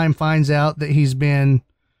this time finds out that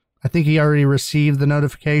I think he already received the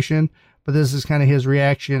notification, but this is kind of his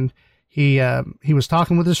reaction. He was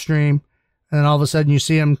talking with his stream, and then all of a sudden you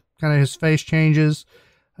see him his face changes.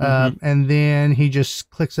 And then he just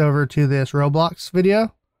clicks over to this Roblox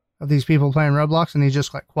video of these people playing Roblox, and he's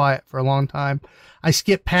just quiet for a long time. I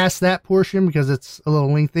skipped past that portion because it's a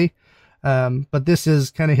little lengthy. But this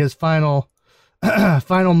is his final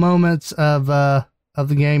moments of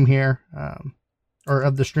the game here, or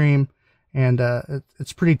of the stream. And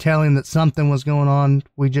it's pretty telling that something was going on.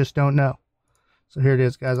 We just don't know. So here it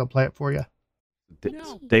is, guys. I'll play it for you.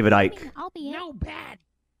 David Icke. I'll be it. No, bad.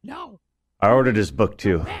 No. I ordered his book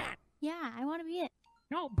too. Bad. Yeah, I want to be it.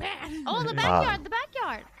 No, bad. Oh, the backyard. The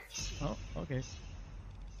backyard. Oh, okay.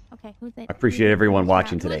 Okay, who's it? I appreciate everyone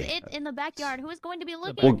watching today. Who's it in the backyard? Who is going to be The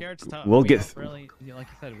looking? backyard's tough. we'll We get don't really, like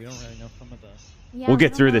I said, we don't really know some of the. Yeah, we'll we get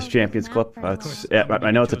don't through know this the Champions map Cup. very well.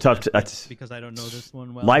 I know it's a tough. That's because I don't know this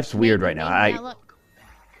one well. life's weird right now. Yeah, look.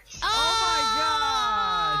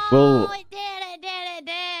 Oh We'll Oh, it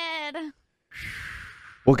did.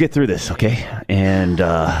 we'll get through this, okay? And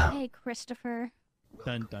Hey, Christopher.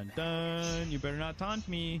 Dun dun dun! You better not taunt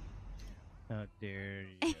me. How dare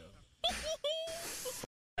you?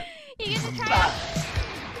 You get to try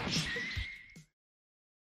it.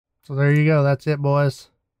 So there you go. That's it, boys.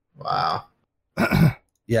 Wow.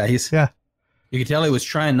 Yeah, Yeah. You can tell he was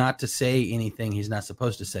trying not to say anything he's not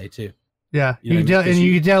supposed to say too. Yeah. You know You can what I tell, mean? 'Cause and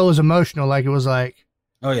you can tell it was emotional. Like it was like,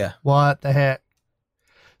 Oh yeah. what the heck?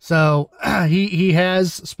 So he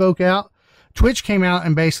has spoke out. Twitch came out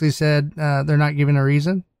and basically said they're not giving a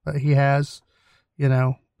reason, but he has,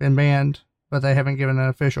 been banned, but they haven't given an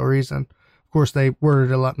official reason. Of course, they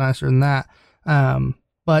worded it a lot nicer than that.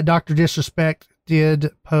 But Dr. Disrespect did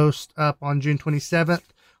post up on June 27th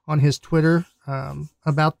on his Twitter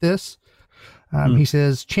about this. He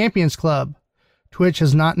says, Champions Club, Twitch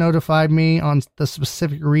has not notified me on the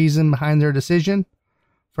specific reason behind their decision.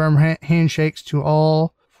 Firm handshakes to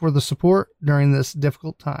all for the support during this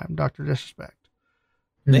difficult time. Dr. Disrespect.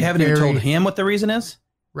 They haven't even Very- told him what the reason is?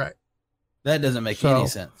 Right. That doesn't make So- any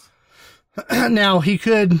sense. Now he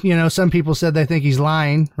could, some people said they think he's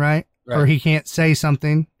lying, right? Or Right. he can't say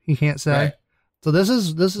something he can't say. Right. So this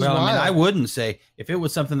is Well, I mean, wild. I wouldn't say if it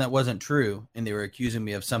was something that wasn't true and they were accusing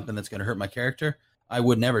me of something that's going to hurt my character, I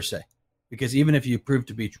would never say, because even if you prove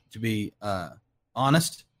to be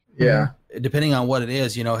honest, Yeah. depending on what it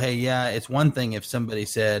is, hey, yeah, it's one thing if somebody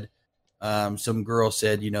said, some girl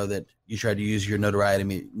said, that you tried to use your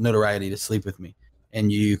notoriety to sleep with me,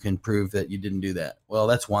 and you can prove that you didn't do that. Well,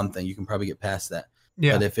 that's one thing. You can probably get past that.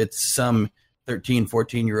 Yeah. But if it's some 13,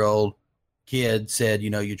 14-year-old kid said,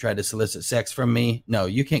 you tried to solicit sex from me, no,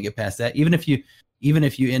 you can't get past that. Even if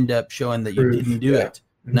you end up showing that you Proof, didn't do yeah. it.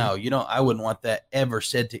 Mhm. No, you don't. I wouldn't want that ever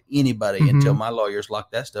said to anybody Mhm. until my lawyers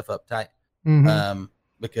lock that stuff up tight. Mhm.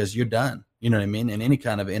 Because you're done. You know what I mean? In any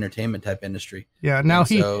kind of entertainment type industry. Yeah. Now And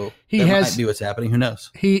so he that has might be what's happening. Who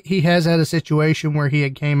knows? he has had a situation where he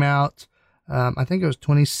had came out. I think it was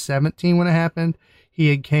 2017 when it happened. He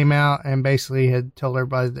had came out and basically had told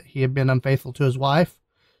everybody that he had been unfaithful to his wife.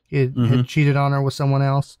 He had cheated on her with someone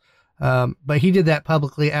else. But he did that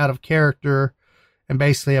publicly out of character and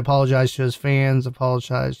basically apologized to his fans,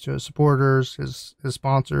 apologized to his supporters, his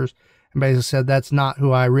sponsors, and basically said, that's not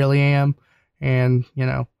who I really am. And,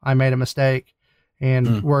 I made a mistake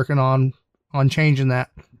and working on changing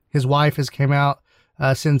that. His wife has came out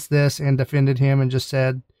since this and defended him and just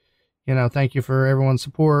said, thank you for everyone's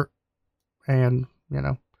support. And,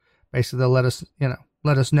 basically they'll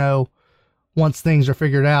let us know once things are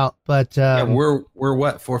figured out. But Yeah, we're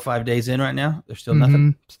what, 4 or 5 days in right now? There's still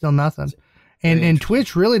nothing. Still nothing. And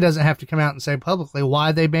Twitch really doesn't have to come out and say publicly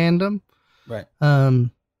why they banned him. Right.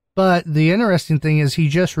 But the interesting thing is he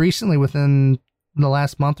just recently, within the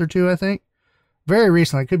last month or two, I think, very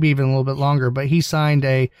recently, it could be even a little bit longer, but he signed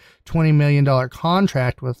a $20 million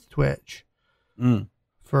contract with Twitch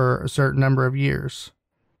for a certain number of years.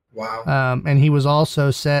 Wow. And he was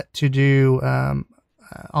also set to do,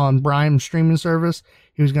 on Prime streaming service,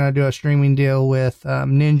 he was going to do a streaming deal with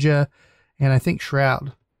Ninja and I think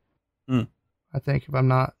Shroud. I think, if I'm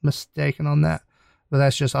not mistaken on that, but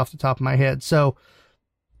that's just off the top of my head. So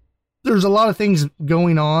there's a lot of things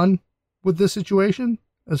going on with this situation,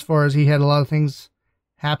 as far as he had a lot of things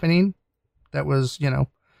happening that was,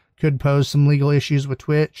 could pose some legal issues with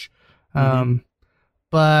Twitch.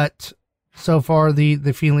 But so far the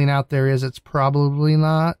feeling out there is it's probably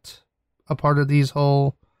not a part of these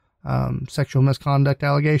whole sexual misconduct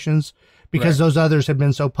allegations, because those others have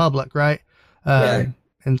been so public, right? And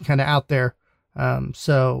kind of out there.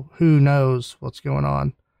 So who knows what's going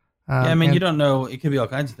on? Yeah, I mean, you don't know. It could be all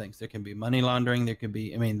kinds of things. There can be money laundering. There could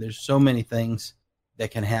be, there's so many things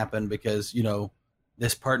that can happen because,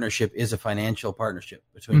 this partnership is a financial partnership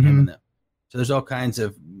between him and them. So there's all kinds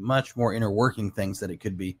of much more inner working things that it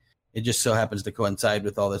could be. It just so happens to coincide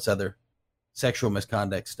with all this other sexual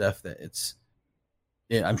misconduct stuff that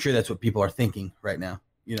I'm sure that's what people are thinking right now,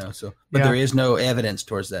 but there is no evidence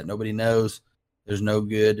towards that. Nobody knows. There's no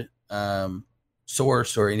good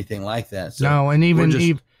source or anything like that. So no, and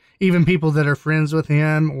even people that are friends with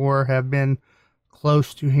him or have been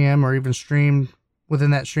close to him or even streamed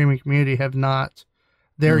within that streaming community have not.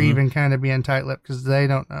 They're even kind of being tight-lipped because they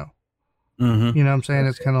don't know. You know what I'm saying?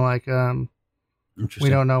 It's kind of like we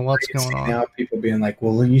don't know what's going on. Now people being like,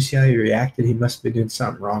 well, when you see how he reacted, he must be doing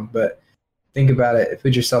something wrong. But think about it.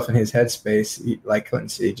 Put yourself in his headspace. Like Clinton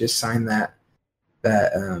said, he just signed that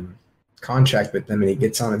contract with them, and he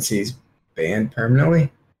gets on and sees banned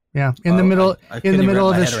permanently. Yeah, in the middle of his head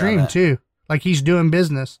around stream that. too. Like he's doing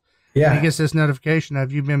business. And Yeah, he gets this notification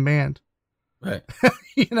of you've been banned. Right.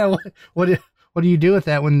 You know what do you do with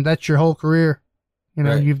that when that's your whole career? You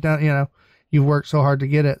know, Right. you've done. You know, you've worked so hard to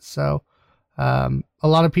get it. So, a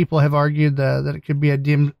lot of people have argued that it could be a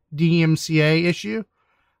DMCA issue.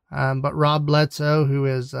 But Rob Bledsoe, who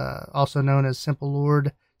is also known as Simple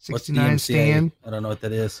Lord What's 69 DMCA? Stan. I don't know what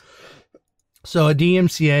that is. So a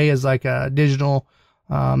DMCA is like a digital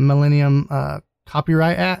Millennium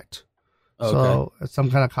Copyright Act. Okay. So it's some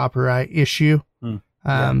kind of copyright issue.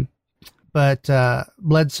 Yeah. But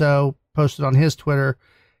Bledsoe posted on his Twitter,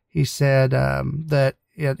 he said that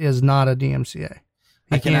it is not a DMCA.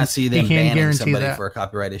 I cannot see them banning guarantee somebody that. for a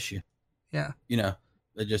copyright issue. Yeah. You know,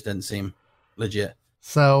 it just doesn't seem legit.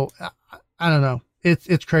 So I don't know.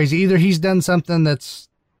 It's crazy. Either he's done something that's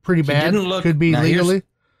pretty bad, could be now legally.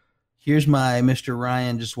 Here's my Mr.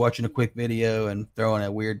 Ryan just watching a quick video and throwing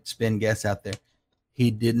a weird spin guess out there. He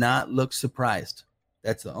did not look surprised.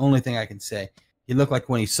 That's the only thing I can say. He looked like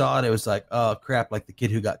when he saw it, it was like, oh crap, like the kid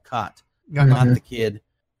who got caught. Not the kid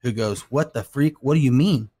who goes, what the freak? What do you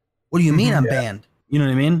mean? What do you mean I'm banned? You know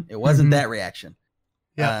what I mean? It wasn't that reaction.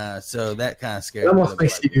 Yeah. So that kind of scared it me. almost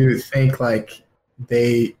makes you think like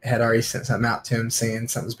they had already sent something out to him saying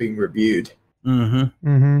something's being reviewed.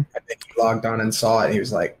 Mm-hmm. I think he logged on and saw it, and he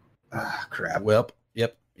was like, ah, crap. Well,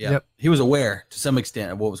 yep. He was aware to some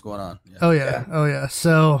extent of what was going on. Yeah. Oh yeah.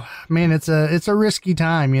 So man, it's a risky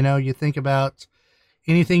time. You know, you think about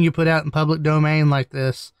anything you put out in public domain like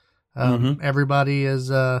this, everybody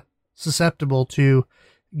is susceptible to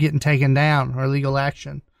getting taken down or legal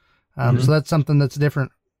action. So that's something that's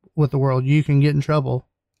different with the world. You can get in trouble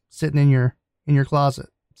sitting in your closet,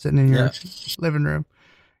 sitting in your living room,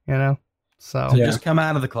 you know? So just come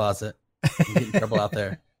out of the closet and get in trouble out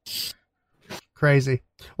there. Crazy.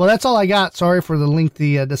 Well, that's all I got. Sorry for the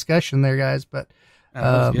lengthy discussion there, guys, but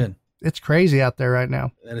That's good. it's crazy out there right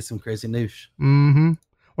now. That is some crazy news. Well,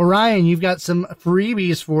 Ryan, you've got some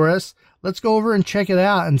freebies for us. Let's go over and check it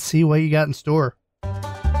out and see what you got in store.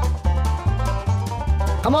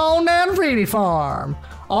 Come on down to Freebie Farm.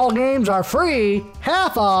 All games are free,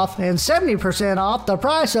 half off, and 70% off the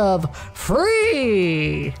price of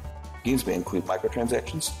free. Games may include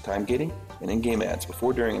microtransactions, time gating, and in-game ads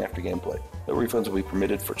before, during, and after gameplay. No refunds will be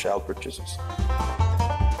permitted for child purchases.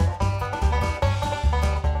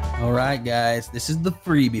 All right, guys, this is the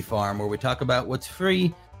Freebie Farm where we talk about what's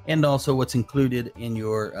free and also what's included in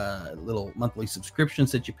your little monthly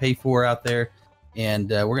subscriptions that you pay for out there. And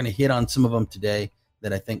we're going to hit on some of them today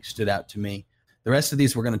that I think stood out to me. The rest of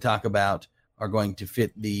these we're going to talk about are going to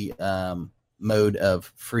fit the mode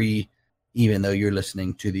of free, even though you're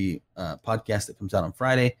listening to the podcast that comes out on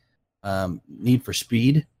Friday. Need for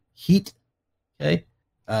Speed Heat. Okay.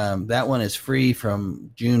 That one is free from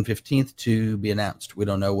June 15th to be announced. We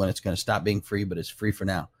don't know when it's going to stop being free, but it's free for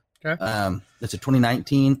now. Okay. It's a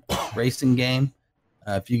 2019 racing game.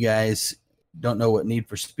 If you guys don't know what Need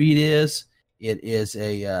for Speed is, it is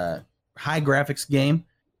a high graphics game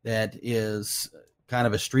that is kind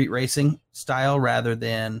of a street racing style rather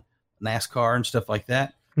than NASCAR and stuff like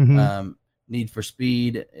that. Need for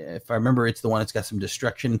Speed, if I remember, it's the one that's got some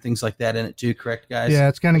destruction and things like that in it too. Correct, guys? Yeah,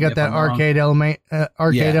 it's kind of got that arcade element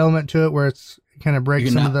to it where it's kind of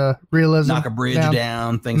breaks some of the realism. Knock a bridge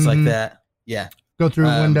down, things like that. Yeah. Go through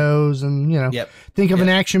windows and, you know, think of an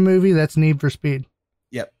action movie, that's Need for Speed.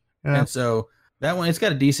 Yep. Yeah. And so that one, it's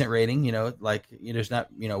got a decent rating, you know, like there's not,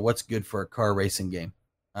 you know, what's good for a car racing game.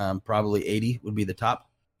 Probably 80 would be the top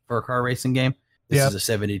for a car racing game. This is a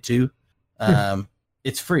 72.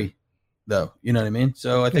 It's free though. You know what I mean?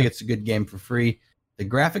 So I think it's a good game for free. The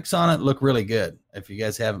graphics on it look really good. If you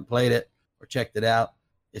guys haven't played it or checked it out,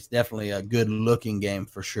 it's definitely a good looking game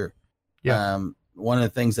for sure. Yeah. One of the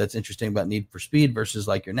things that's interesting about Need for Speed versus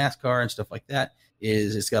like your NASCAR and stuff like that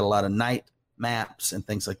is it's got a lot of night maps and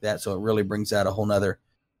things like that. So it really brings out a whole nother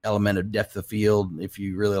element of depth of field. If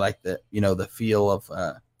you really like the, you know, the feel of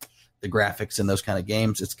the graphics in those kind of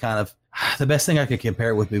games, it's kind of the best thing I could compare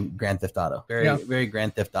it with be Grand Theft Auto. Very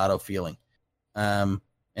Grand Theft Auto feeling. And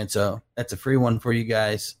so that's a free one for you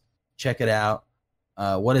guys. Check it out.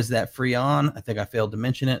 What is that free on? I think I failed to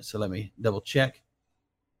mention it, so let me double check.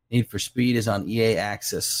 Need for Speed is on EA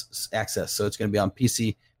Access. So it's going to be on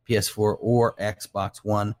PC, PS4, or Xbox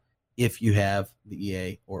One if you have the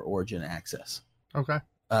EA or Origin access. Okay.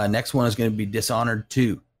 Next one is going to be Dishonored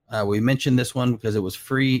 2. We mentioned this one because it was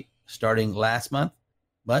free starting last month,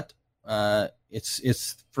 but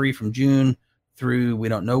it's free from June through we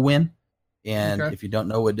don't know when. And Okay. if you don't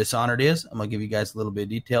know what Dishonored is, I'm going to give you guys a little bit of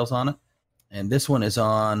details on it. And this one is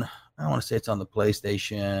on, I want to say it's on the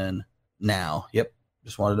PlayStation Now. Yep.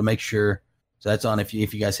 Just wanted to make sure. So that's on if you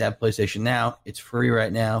guys have PlayStation Now. It's free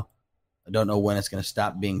right now. I don't know when it's going to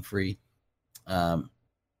stop being free.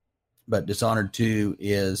 But Dishonored 2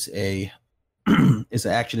 is an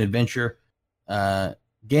action adventure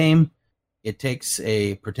game. It takes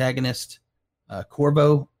a protagonist,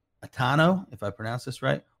 Corvo Atano, if I pronounce this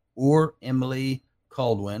right, or Emily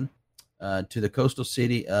Caldwin, to the coastal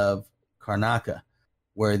city of Karnaka,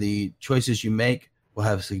 where the choices you make will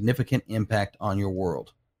have a significant impact on your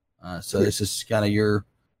world. So this is kind of your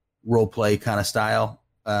role play kind of style.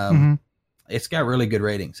 It's got really good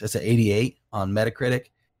ratings. It's an 88 on Metacritic,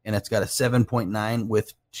 and it's got a 7.9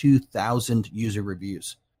 with 2,000 user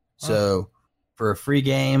reviews. So for a free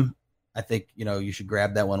game, I think, you should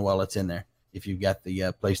grab that one while it's in there if you've got the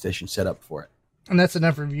PlayStation set up for it. And that's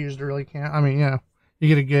enough reviews to really count. I mean, you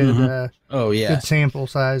get a good, good sample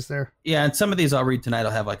size there. Yeah, and some of these I'll read tonight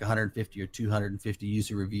will have like 150 or 250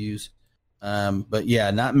 user reviews. But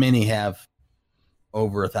yeah, not many have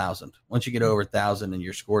over 1,000. Once you get over 1,000 and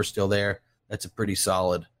your score's still there, that's a pretty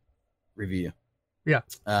solid review. Yeah.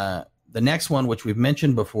 The next one, which we've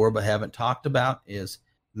mentioned before but haven't talked about, is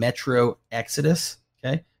Metro Exodus.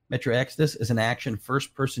 Okay, Metro Exodus is an action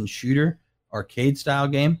first-person shooter arcade-style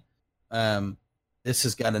game. This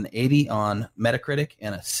has got an 80 on Metacritic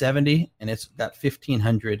and a 70, and it's got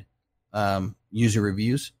 1,500 user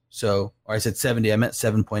reviews. So, or I said 70, I meant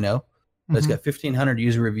 7.0. But it's got 1,500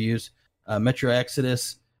 user reviews. Metro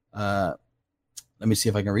Exodus, let me see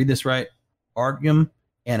if I can read this right. Artyom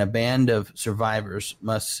and a band of survivors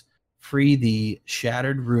must free the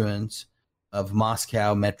shattered ruins of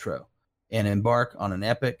Moscow Metro and embark on an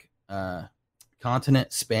epic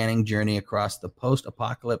continent-spanning journey across the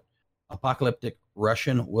post-apocalyptic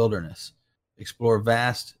Russian wilderness. Explore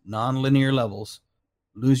vast, non-linear levels.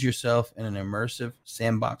 Lose yourself in an immersive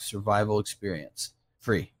sandbox survival experience.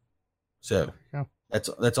 Free. So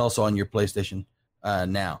that's also on your PlayStation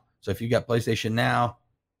Now. So if you got PlayStation Now,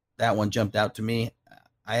 that one jumped out to me.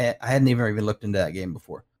 I hadn't even looked into that game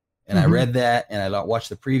before. And I read that, and I watched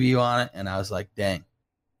the preview on it, and I was like, dang,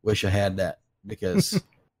 wish I had that, because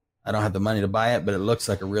I don't have the money to buy it, but it looks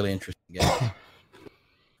like a really interesting game.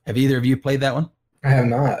 Have either of you played that one? I have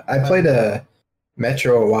not. I played a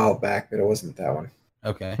Metro a while back, but it wasn't that one.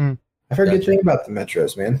 Okay. I've heard good things about the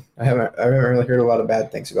Metros, man. I haven't really heard a lot of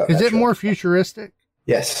bad things about Is Metro. it more futuristic?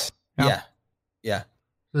 Yes. Yeah.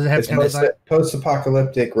 Does it have It's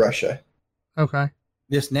post-apocalyptic Russia. Okay.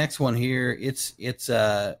 This next one here, it's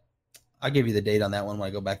I'll give you the date on that one when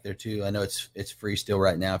I go back there too. I know it's free still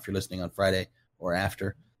right now if you're listening on Friday or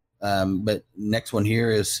after. But next one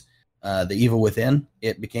here is The Evil Within.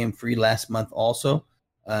 It became free last month also,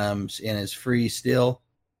 and is free still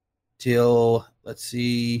till, let's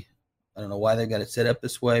see, I don't know why they got it set up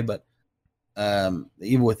this way, but The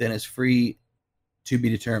Evil Within is free to be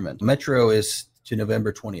determined. Metro is to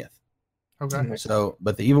November 20th. Okay. So,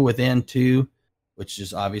 but The Evil Within 2, which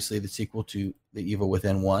is obviously the sequel to The Evil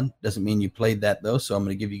Within 1, doesn't mean you played that though. So I'm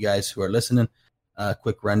going to give you guys who are listening a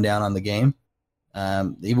quick rundown on the game.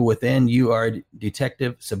 The Evil Within, you are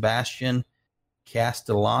Detective Sebastian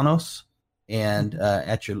Castellanos, and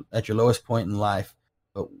at your lowest point in life,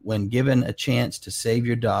 but when given a chance to save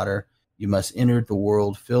your daughter, you must enter the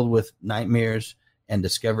world filled with nightmares and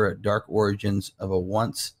discover dark origins of a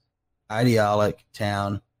once idyllic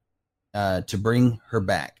town to bring her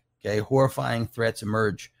back. Okay, horrifying threats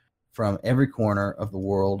emerge from every corner of the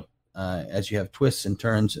world as you have twists and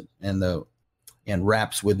turns and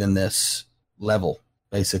wraps within this level,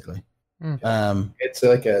 basically. It's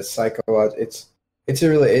like a psychological. It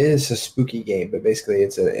is a spooky game, but basically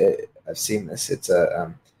I've seen this. It's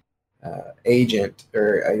a agent,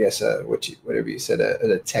 or I guess whatever you said, a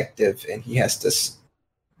detective, and he has to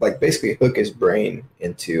basically hook his brain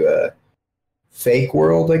into a fake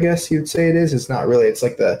world. I guess you'd say it is. It's not really. It's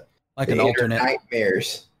like the an alternate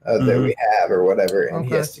nightmares that we have or whatever, and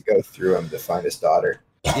he has to go through them to find his daughter.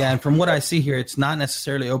 Yeah, and from what I see here, it's not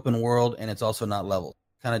necessarily open world, and it's also not level.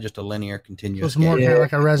 Kind of just a linear, continuous. So it's more kind of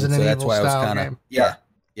like a Resident Evil style game. Yeah.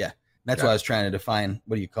 That's why I was trying to define,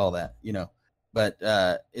 what do you call that? But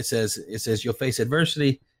it says you'll face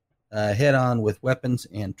adversity head on with weapons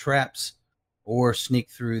and traps, or sneak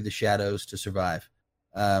through the shadows to survive.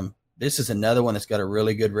 This is another one that's got a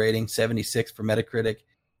really good rating, 76 for Metacritic,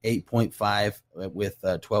 8.5 with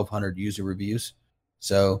 1,200 user reviews.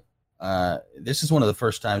 So this is one of the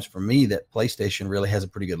first times for me that PlayStation really has a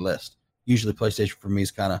pretty good list. Usually PlayStation for me is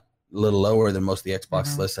kind of a little lower than most of the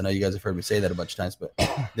Xbox lists. I know you guys have heard me say that a bunch of times, but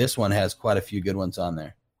this one has quite a few good ones on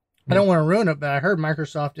there. I don't want to ruin it, but I heard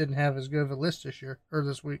Microsoft didn't have as good of a list this year or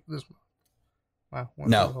this week. This month. Wow.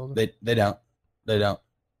 No, they don't. They don't.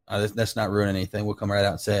 That's not ruining anything. We'll come right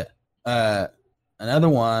out and say it. Another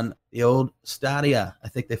one, the old Stadia. I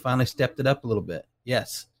think they finally stepped it up a little bit.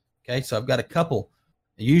 Yes. Okay. So I've got a couple.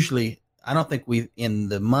 Usually, I don't think in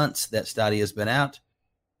the months that Stadia has been out,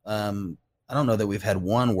 I don't know that we've had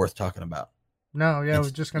one worth talking about. No, yeah, it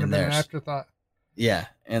was just going to be an afterthought. Yeah.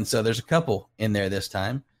 And so there's a couple in there this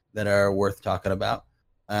time that are worth talking about.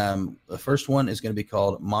 The first one is going to be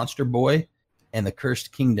called Monster Boy and the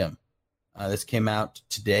Cursed Kingdom. This came out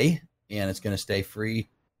today, and it's going to stay free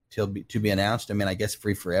to be announced. I mean, I guess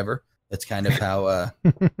free forever. That's kind of how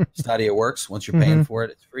Stadia works. Once you're paying for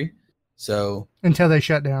it, it's free. So until they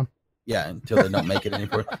shut down. Yeah, until they don't make it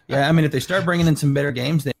anymore. Yeah, I mean, if they start bringing in some better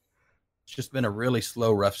games, then it's just been a really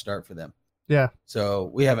slow, rough start for them. Yeah.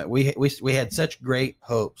 So we haven't. We had such great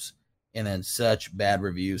hopes and then such bad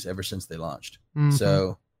reviews ever since they launched. Mm-hmm.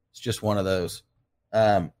 So it's just one of those.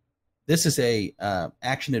 This is a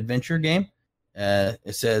action adventure game.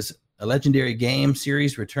 It says a legendary game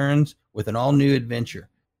series returns with an all new adventure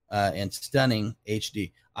and stunning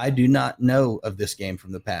HD. I do not know of this game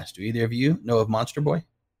from the past. Do either of you know of Monster Boy?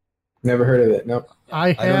 Never heard of it. Nope.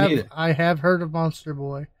 I have heard of Monster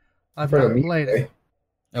Boy. I've not played it.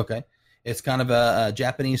 Okay. It's kind of a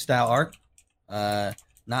Japanese style art.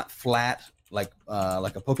 Not flat like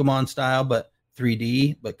a Pokemon style, but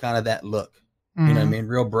 3D, but kind of that look. Mm-hmm. You know what I mean?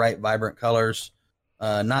 Real bright, vibrant colors.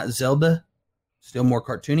 Not Zelda, still more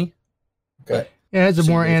cartoony. Okay. Yeah, it has a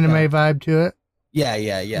more anime vibe to it. Yeah.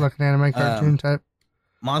 Like an anime cartoon type.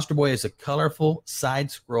 Monster Boy is a colorful,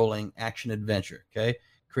 side-scrolling action adventure, okay?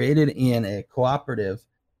 Created in a cooperative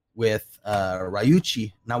with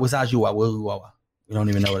Ryuichi Nawazawa. We don't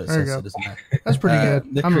even know what it says, so it doesn't matter. That's pretty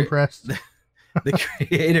good. I'm impressed. The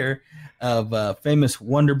creator of famous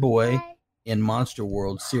Wonder Boy in Monster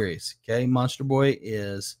World series, okay? Monster Boy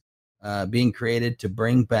is being created to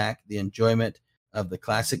bring back the enjoyment of the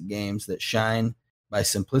classic games that shine by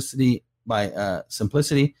simplicity,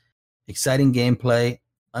 exciting gameplay,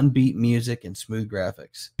 unbeat music, and smooth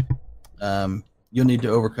graphics. You'll need to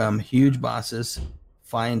overcome huge bosses,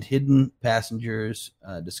 find hidden passengers,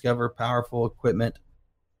 discover powerful equipment,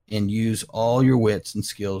 and use all your wits and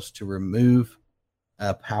skills to remove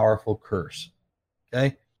a powerful curse.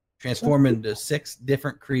 Okay? Transform into 6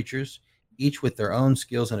 different creatures, each with their own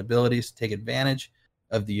skills and abilities. Take advantage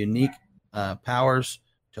of the unique powers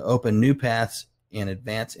to open new paths and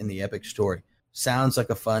advance in the epic story. Sounds like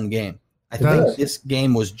a fun game. I think this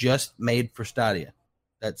game was just made for Stadia.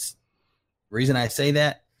 That's the reason I say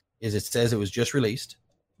that is it says it was just released.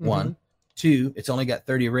 1. 2, it's only got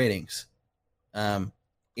 30 ratings. And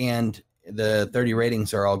the 30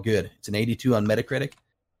 ratings are all good. It's an 82 on Metacritic,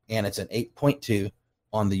 and it's an 8.2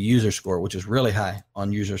 on the user score, which is really high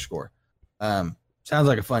on user score. Sounds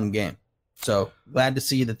like a fun game. So glad to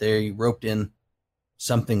see that they roped in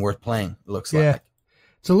something worth playing, it looks like.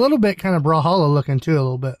 It's a little bit kind of Brawlhalla looking too, a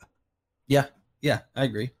little bit. Yeah, I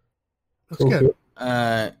agree. That's good.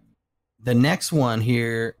 The next one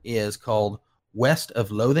here is called West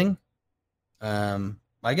of Loathing.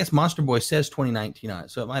 I guess Monster Boy says 2019 on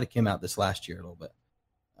it, so it might have came out this last year a little bit.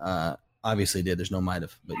 Obviously did. There's no might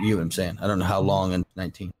have, but you know what I'm saying. I don't know how long in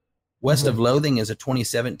 19. West of Loathing is a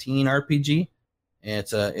 2017 RPG.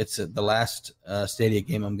 It's the last Stadia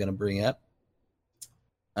game I'm going to bring up.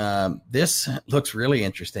 This looks really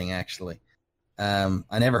interesting, actually.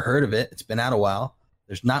 I never heard of it. It's been out a while.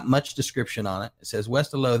 There's not much description on it. It says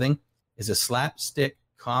West of Loathing is a slapstick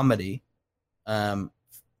comedy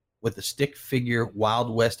with a stick figure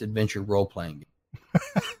Wild West adventure role-playing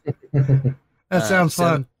game. That sounds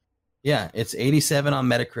fun. Yeah, it's 87 on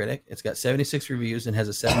Metacritic. It's got 76 reviews and has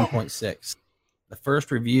a 7.6. The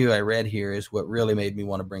first review I read here is what really made me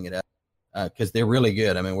want to bring it up because they're really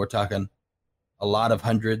good. I mean, we're talking a lot of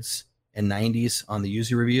hundreds and 90s on the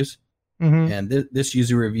user reviews. Mm-hmm. And this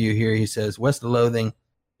user review here, he says, West of Loathing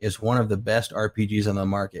is one of the best RPGs on the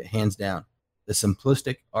market, hands down. The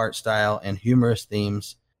simplistic art style and humorous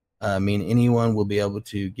themes mean anyone will be able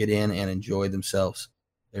to get in and enjoy themselves.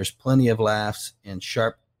 There's plenty of laughs and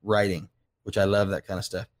sharp writing, which I love that kind of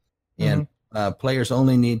stuff. And players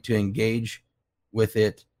only need to engage with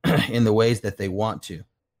it in the ways that they want to.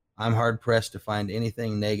 I'm hard-pressed to find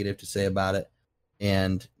anything negative to say about it.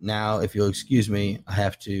 And now, if you'll excuse me, I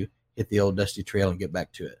have to hit the old dusty trail and get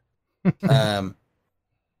back to it.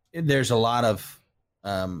 There's a lot of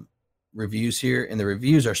reviews here, and the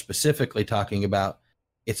reviews are specifically talking about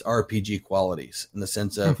its RPG qualities in the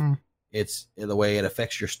sense of it's the way it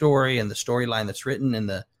affects your story and the storyline that's written and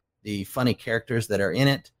the funny characters that are in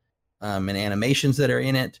it and animations that are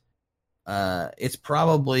in it. It's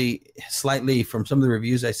probably slightly, from some of the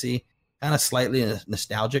reviews I see, kind of slightly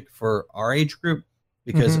nostalgic for our age group,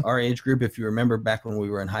 because our age group, if you remember back when we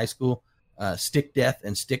were in high school, stick death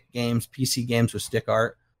and stick games, PC games with stick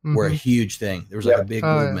art were a huge thing. There was like a big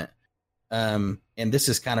movement. And this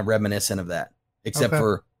is kind of reminiscent of that, except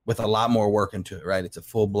for with a lot more work into it, right? It's a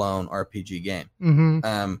full-blown RPG game.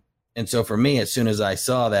 And so for me, as soon as I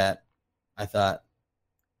saw that, I thought,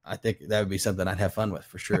 I think that would be something I'd have fun with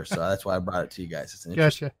for sure. So that's why I brought it to you guys. It's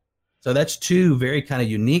Gotcha. So that's two very kind of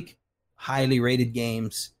unique, highly rated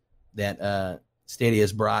games that Stadia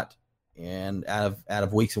has brought, and out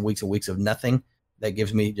of weeks and weeks and weeks of nothing, that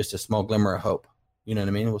gives me just a small glimmer of hope. You know what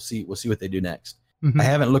I mean? We'll see what they do next. I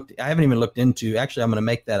haven't even looked into. Actually, I'm going to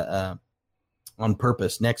make that on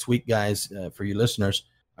purpose next week, guys. For you listeners,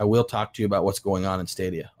 I will talk to you about what's going on in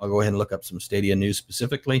Stadia. I'll go ahead and look up some Stadia news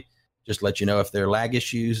specifically. Just let you know if their lag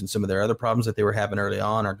issues and some of their other problems that they were having early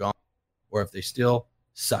on are gone, or if they still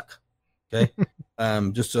suck. Okay.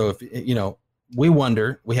 Just so if, we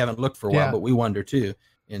wonder, we haven't looked for a while, but we wonder too.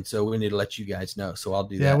 And so we need to let you guys know. So I'll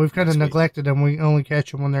do that. Yeah, we've kind of neglected them. We only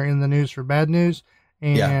catch them when they're in the news for bad news,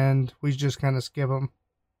 and we just kind of skip them.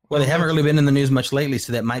 Well, they haven't really been in the news much lately,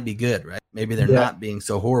 so that might be good, right? Maybe they're not being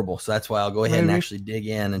so horrible. So that's why I'll go ahead and actually dig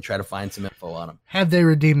in and try to find some info on them. Have they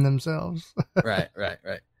redeemed themselves? Right.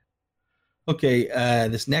 Okay,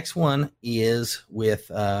 this next one is with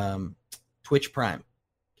Twitch Prime.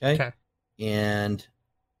 Okay. And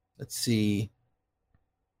let's see.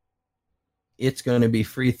 It's going to be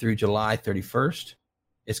free through July 31st.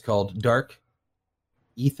 It's called Dark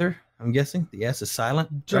Ether, I'm guessing. The S is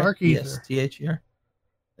silent. Dark right? Ether. E-S-T-H-E-R.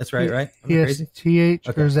 That's right? E-S-T-H,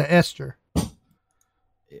 or is that Esther?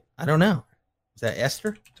 I don't know. Is that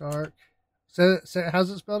Esther? Dark. So how's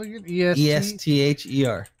it spelled again?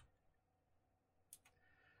 E-S-T-H-E-R.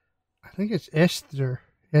 I think it's Esther.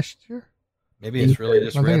 Esther? Maybe it's really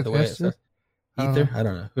just read the way Esther. it says. Ether? I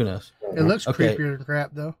don't know. Who knows? It looks creepier than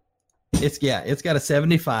crap, though. It's got a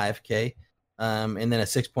 75K, and then a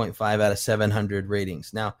 6.5 out of 700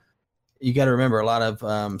 ratings. Now, you got to remember, a lot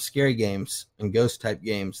of scary games and ghost type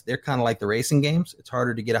games, they're kind of like the racing games. It's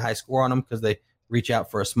harder to get a high score on them because they reach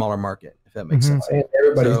out for a smaller market, if that makes sense. And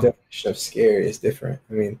everybody's definition of scary is different.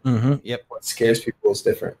 I mean, what scares people is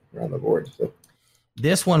different around the board. So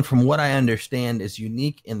this one, from what I understand, is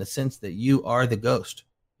unique in the sense that you are the ghost.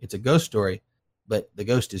 It's a ghost story, but the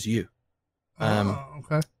ghost is you.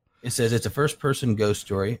 Okay. It says it's a first-person ghost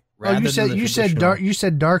story. You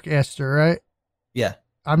said Dark Esther, right? Yeah.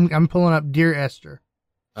 I'm pulling up Dear Esther.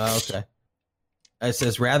 Okay. It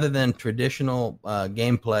says rather than traditional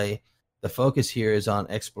gameplay, the focus here is on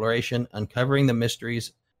exploration, uncovering the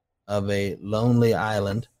mysteries of a lonely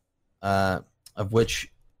island, of who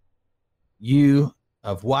you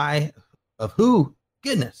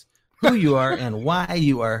are and why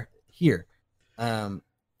you are here.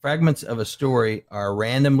 Fragments of a story are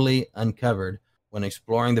randomly uncovered when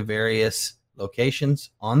exploring the various locations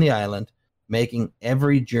on the island, making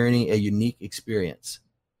every journey a unique experience.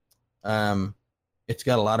 It's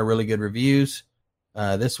got a lot of really good reviews.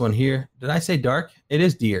 This one here, did I say dark? It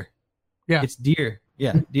is deer. Yeah. It's deer.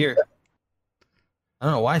 Yeah, deer. I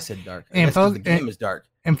don't know why I said dark. I And guess 'cause folks, the game is dark.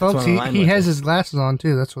 And folks, he has his glasses on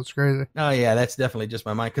too. That's what's crazy. Oh yeah, that's definitely just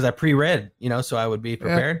my mind because I pre-read, so I would be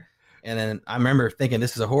prepared. Yeah. And then I remember thinking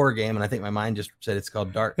this is a horror game, and I think my mind just said it's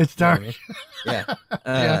called Dark. It's dark. Yeah.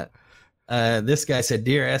 This guy said,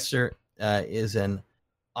 "Dear Esther is an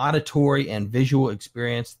auditory and visual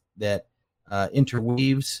experience that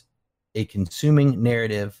interweaves a consuming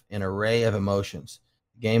narrative and array of emotions.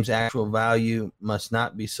 The game's actual value must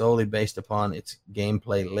not be solely based upon its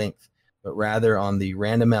gameplay length, but rather on the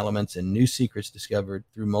random elements and new secrets discovered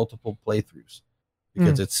through multiple playthroughs,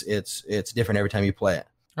 because it's different every time you play it.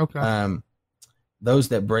 Okay. Those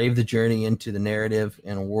that brave the journey into the narrative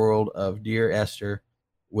and world of Dear Esther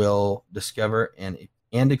will discover and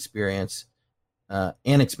experience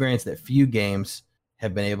that few games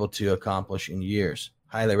have been able to accomplish in years.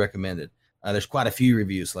 Highly recommended. There's quite a few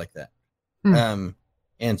reviews like that. And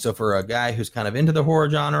so for a guy who's kind of into the horror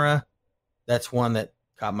genre, that's one that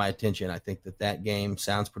caught my attention. I think that game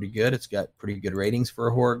sounds pretty good. It's got pretty good ratings for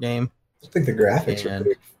a horror game. I think the graphics are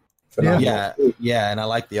pretty phenomenal. Yeah, and I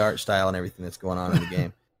like the art style and everything that's going on in the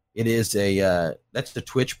game. It is that's the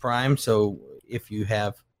Twitch Prime. So if you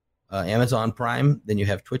have Amazon Prime, then you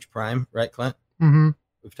have Twitch Prime, right, Clint? Mm-hmm.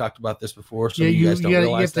 We've talked about this before, so you guys don't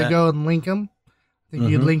realize that. You have to go and link them. I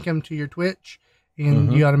think you link them to your Twitch,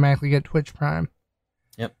 and you automatically get Twitch Prime.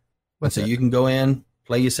 Yep. So you can go in,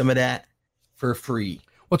 play you some of that for free.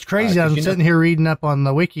 What's crazy, I'm sitting here reading up on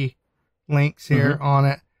the wiki links here on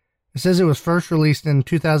it, It says it was first released in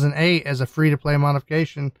 2008 as a free-to-play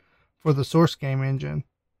modification for the source game engine.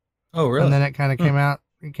 Oh, really? And then it kind of came out.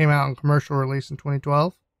 It came out on commercial release in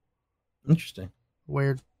 2012. Interesting.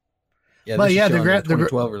 Weird. Yeah, but this yeah, is the showing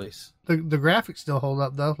 2012 release. The graphics still hold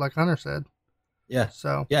up though, like Hunter said. Yeah.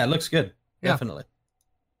 So yeah, it looks good. Yeah. Definitely.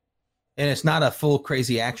 And it's not a full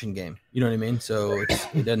crazy action game. You know what I mean? So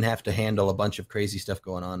it doesn't have to handle a bunch of crazy stuff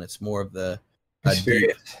going on. It's more of the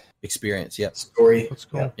experience. Yep. Story. That's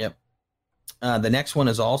cool. Yep. The next one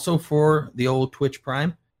is also for the old Twitch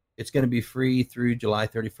Prime. It's going to be free through July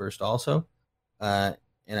 31st also. And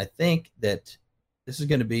I think that this is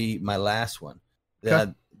going to be my last one.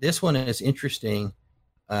 Okay. This one is interesting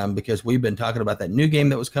because we've been talking about that new game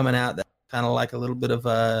that was coming out that kind of like a little bit of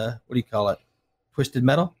what do you call it? Twisted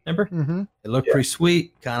Metal, remember? Mm-hmm. It looked pretty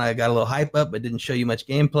sweet, kind of got a little hype up, but didn't show you much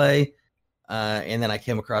gameplay. And then I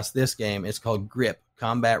came across this game. It's called Grip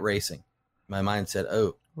Combat Racing. My mind said,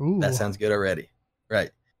 oh, Ooh. that sounds good already.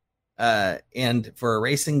 Right. And for a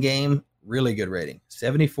racing game, really good rating.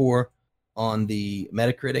 74 on the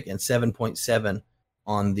Metacritic and 7.7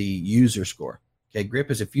 on the user score. Okay,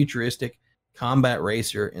 Grip is a futuristic combat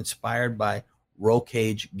racer inspired by Roll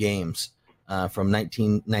Cage games from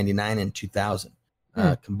 1999 and 2000.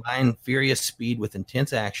 Combine furious speed with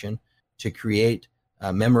intense action to create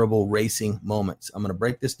memorable racing moments. I'm going to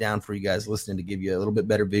break this down for you guys listening to give you a little bit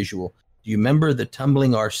better visual. Do you remember the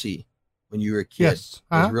tumbling RC when you were a kid? Yes.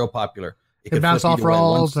 It was real popular. It bounced off flip you to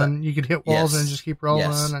walls one and you could hit walls and just keep rolling.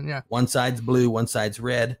 Yes. And yeah. One side's blue, one side's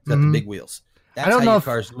red. It's got the big wheels. That's I don't how know your if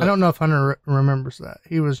cars look. I don't know if Hunter remembers that.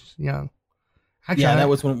 He was young. Actually, Yeah, that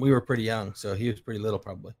was when we were pretty young, so he was pretty little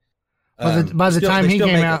probably. By the time he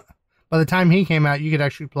came out, by the time he came out, you could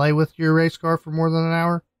actually play with your race car for more than an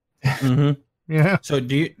hour. Mm-hmm. Yeah. So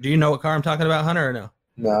do you know what car I'm talking about, Hunter, or no?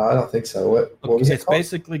 No, I don't think so. What was it It's called?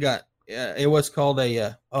 basically got. It was called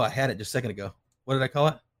a. I had it just a second ago. What did I call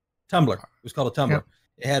it? Tumbler. It was called a tumbler.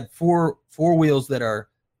 Yep. It had four wheels that are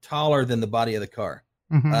taller than the body of the car,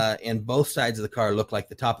 and both sides of the car look like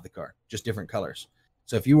the top of the car, just different colors.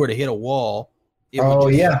 So if you were to hit a wall, it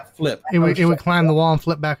would just flip. It would climb the wall and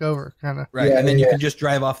flip back over, kind of. Right, and then you can just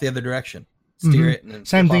drive off the other direction, steer it, and then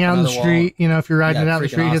same flip thing off out in the another street. wall. You know, if you're riding it out in the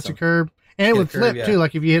freaking street, hits a awesome. curb, and it would flip yeah. too.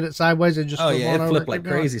 Like if you hit it sideways, it just it flipped like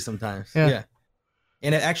crazy sometimes. Yeah.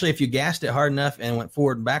 And it actually, if you gassed it hard enough and went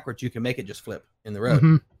forward and backwards, you can make it just flip in the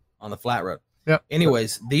road on the flat road. Yep.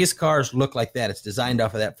 Anyways, these cars look like that. It's designed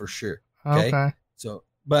off of that for sure. Okay. So,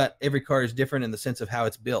 but every car is different in the sense of how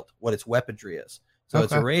it's built, what its weaponry is. So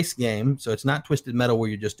it's a race game. So it's not Twisted Metal where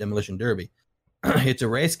you're just demolition derby. It's a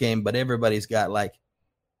race game, but everybody's got like,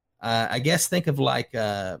 I guess think of like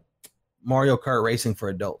Mario Kart racing for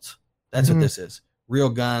adults. That's what this is. Real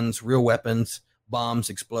guns, real weapons, bombs,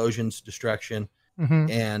 explosions, destruction.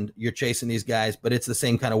 And you're chasing these guys, but it's the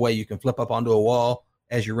same kind of way. You can flip up onto a wall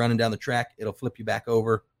as you're running down the track. It'll flip you back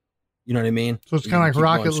over. You know what I mean? So it's kind of like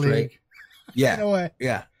Rocket League. Yeah. In a way.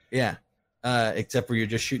 Yeah. Yeah. Except for you're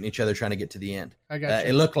just shooting each other trying to get to the end. I got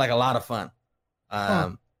It looked like a lot of fun.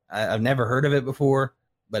 I've never heard of it before,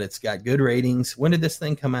 but it's got good ratings. When did this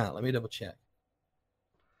thing come out? Let me double check.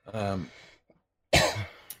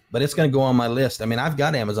 But it's going to go on my list. I mean, I've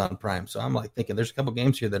got Amazon Prime, so I'm like thinking there's a couple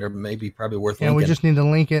games here that are probably worth linking. Yeah, we just need to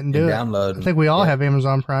link it and do it. Download. I think we all have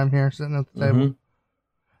Amazon Prime here sitting at the table.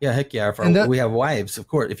 Yeah, heck yeah. We have wives, of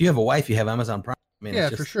course. If you have a wife, you have Amazon Prime. I mean, yeah,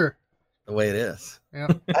 it's just for sure. the way it is. Yeah.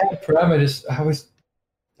 I have Prime.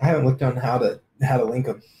 I haven't looked on how to link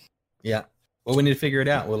them. Yeah. Well, we need to figure it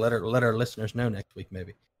out. We'll let our listeners know next week,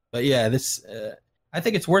 maybe. But yeah, this I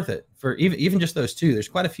think it's worth it for even just those two. There's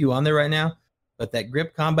quite a few on there right now. But that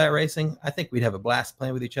Grip Combat Racing, I think we'd have a blast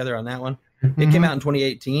playing with each other on that one. It came out in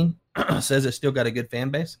 2018. Says it's still got a good fan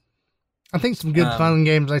base. I think some good fun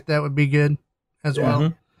games like that would be good as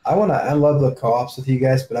well. I love the co-ops with you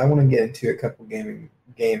guys, but I want to get into a couple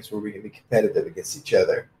games where we can be competitive against each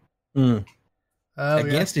other.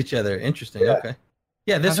 Against each other. Interesting. Yeah. Okay.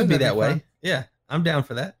 Yeah, this would be that way. Fun. Yeah, I'm down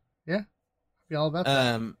for that. Yeah. Be all about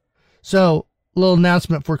that. So, little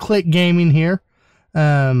announcement for Click Gaming here.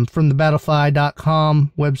 From the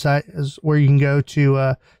battlefy.com website is where you can go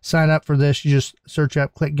to sign up for this. You just search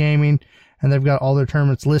up Click Gaming and they've got all their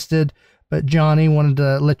tournaments listed. But Johnny wanted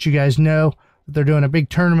to let you guys know that they're doing a big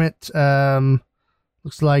tournament,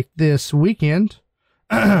 looks like this weekend.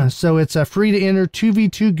 So it's a free to enter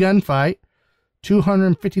 2v2 gunfight,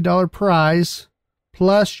 $250 prize,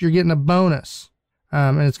 plus you're getting a bonus.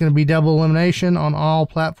 And it's going to be double elimination on all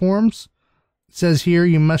platforms. It says here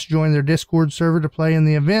you must join their Discord server to play in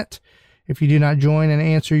the event. If you do not join and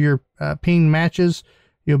answer your ping matches,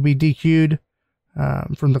 you'll be DQ'd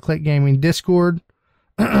from the Click Gaming Discord.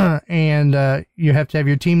 And you have to have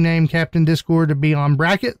your team name, Captain Discord, to be on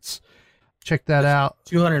brackets. Check that out.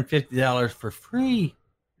 $250 for free.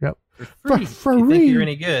 Yep. For free. For If you free. think you're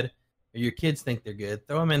any good, or your kids think they're good,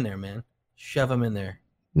 throw them in there, man. Shove them in there.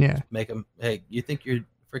 Yeah. Make them. Hey, you think you're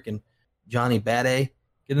freaking Johnny Bad A?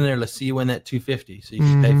 Get in there. Let's see you win that $250, so you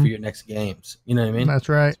can pay for your next games. You know what I mean? That's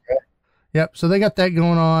right. Yep. So they got that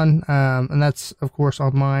going on, and that's of course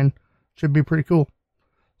online. Should be pretty cool.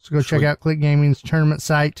 So go check out Click Gaming's tournament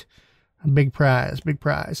site. A big prize.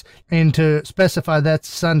 And to specify, that's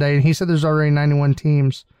Sunday. And he said there's already 91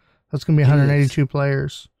 teams. That's going to be 182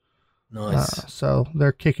 players. Nice. So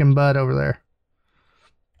they're kicking butt over there.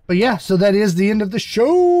 But yeah, so that is the end of the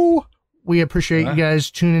show. We appreciate you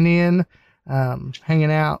guys tuning in,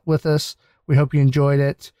 hanging out with us. We hope you enjoyed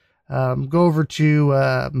it. Go over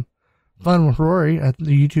to Fun with Rory at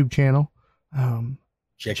the YouTube channel.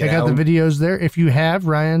 Check out the videos there. If you have,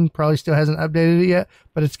 Ryan probably still hasn't updated it yet,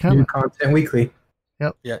 but it's coming. New content weekly.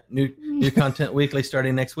 Yep. Yeah, new content weekly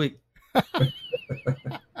starting next week.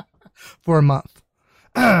 For a month.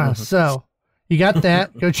 So you got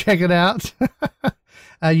that. Go check it out.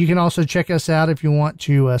 You can also check us out if you want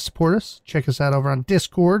to support us. Check us out over on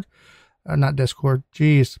Discord. Not Discord.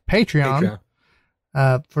 Patreon.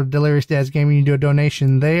 For Delirious Dads Gaming, you do a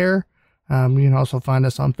donation there. You can also find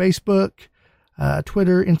us on Facebook,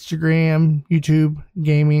 Twitter, Instagram, YouTube,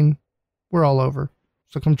 gaming. We're all over.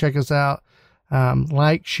 So come check us out.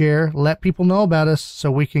 Like, share, let people know about us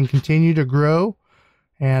so we can continue to grow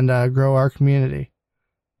and grow our community.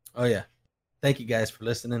 Oh, yeah. Thank you guys for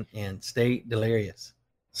listening, and stay delirious.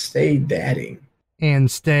 Stay dadding.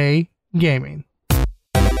 And stay gaming.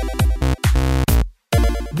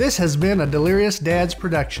 This has been a Delirious Dads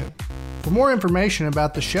production. For more information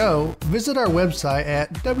about the show, visit our website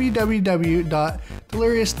at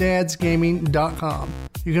www.deliriousdadsgaming.com.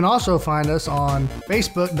 You can also find us on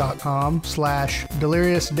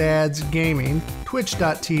facebook.com/deliriousdadsgaming,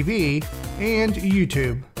 twitch.tv, and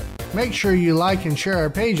YouTube. Make sure you like and share our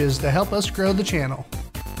pages to help us grow the channel.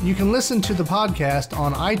 You can listen to the podcast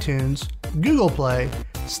on iTunes, Google Play,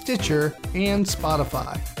 Stitcher, and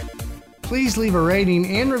Spotify. Please leave a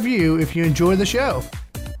rating and review if you enjoy the show.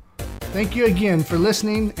 Thank you again for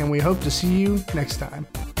listening, and we hope to see you next time.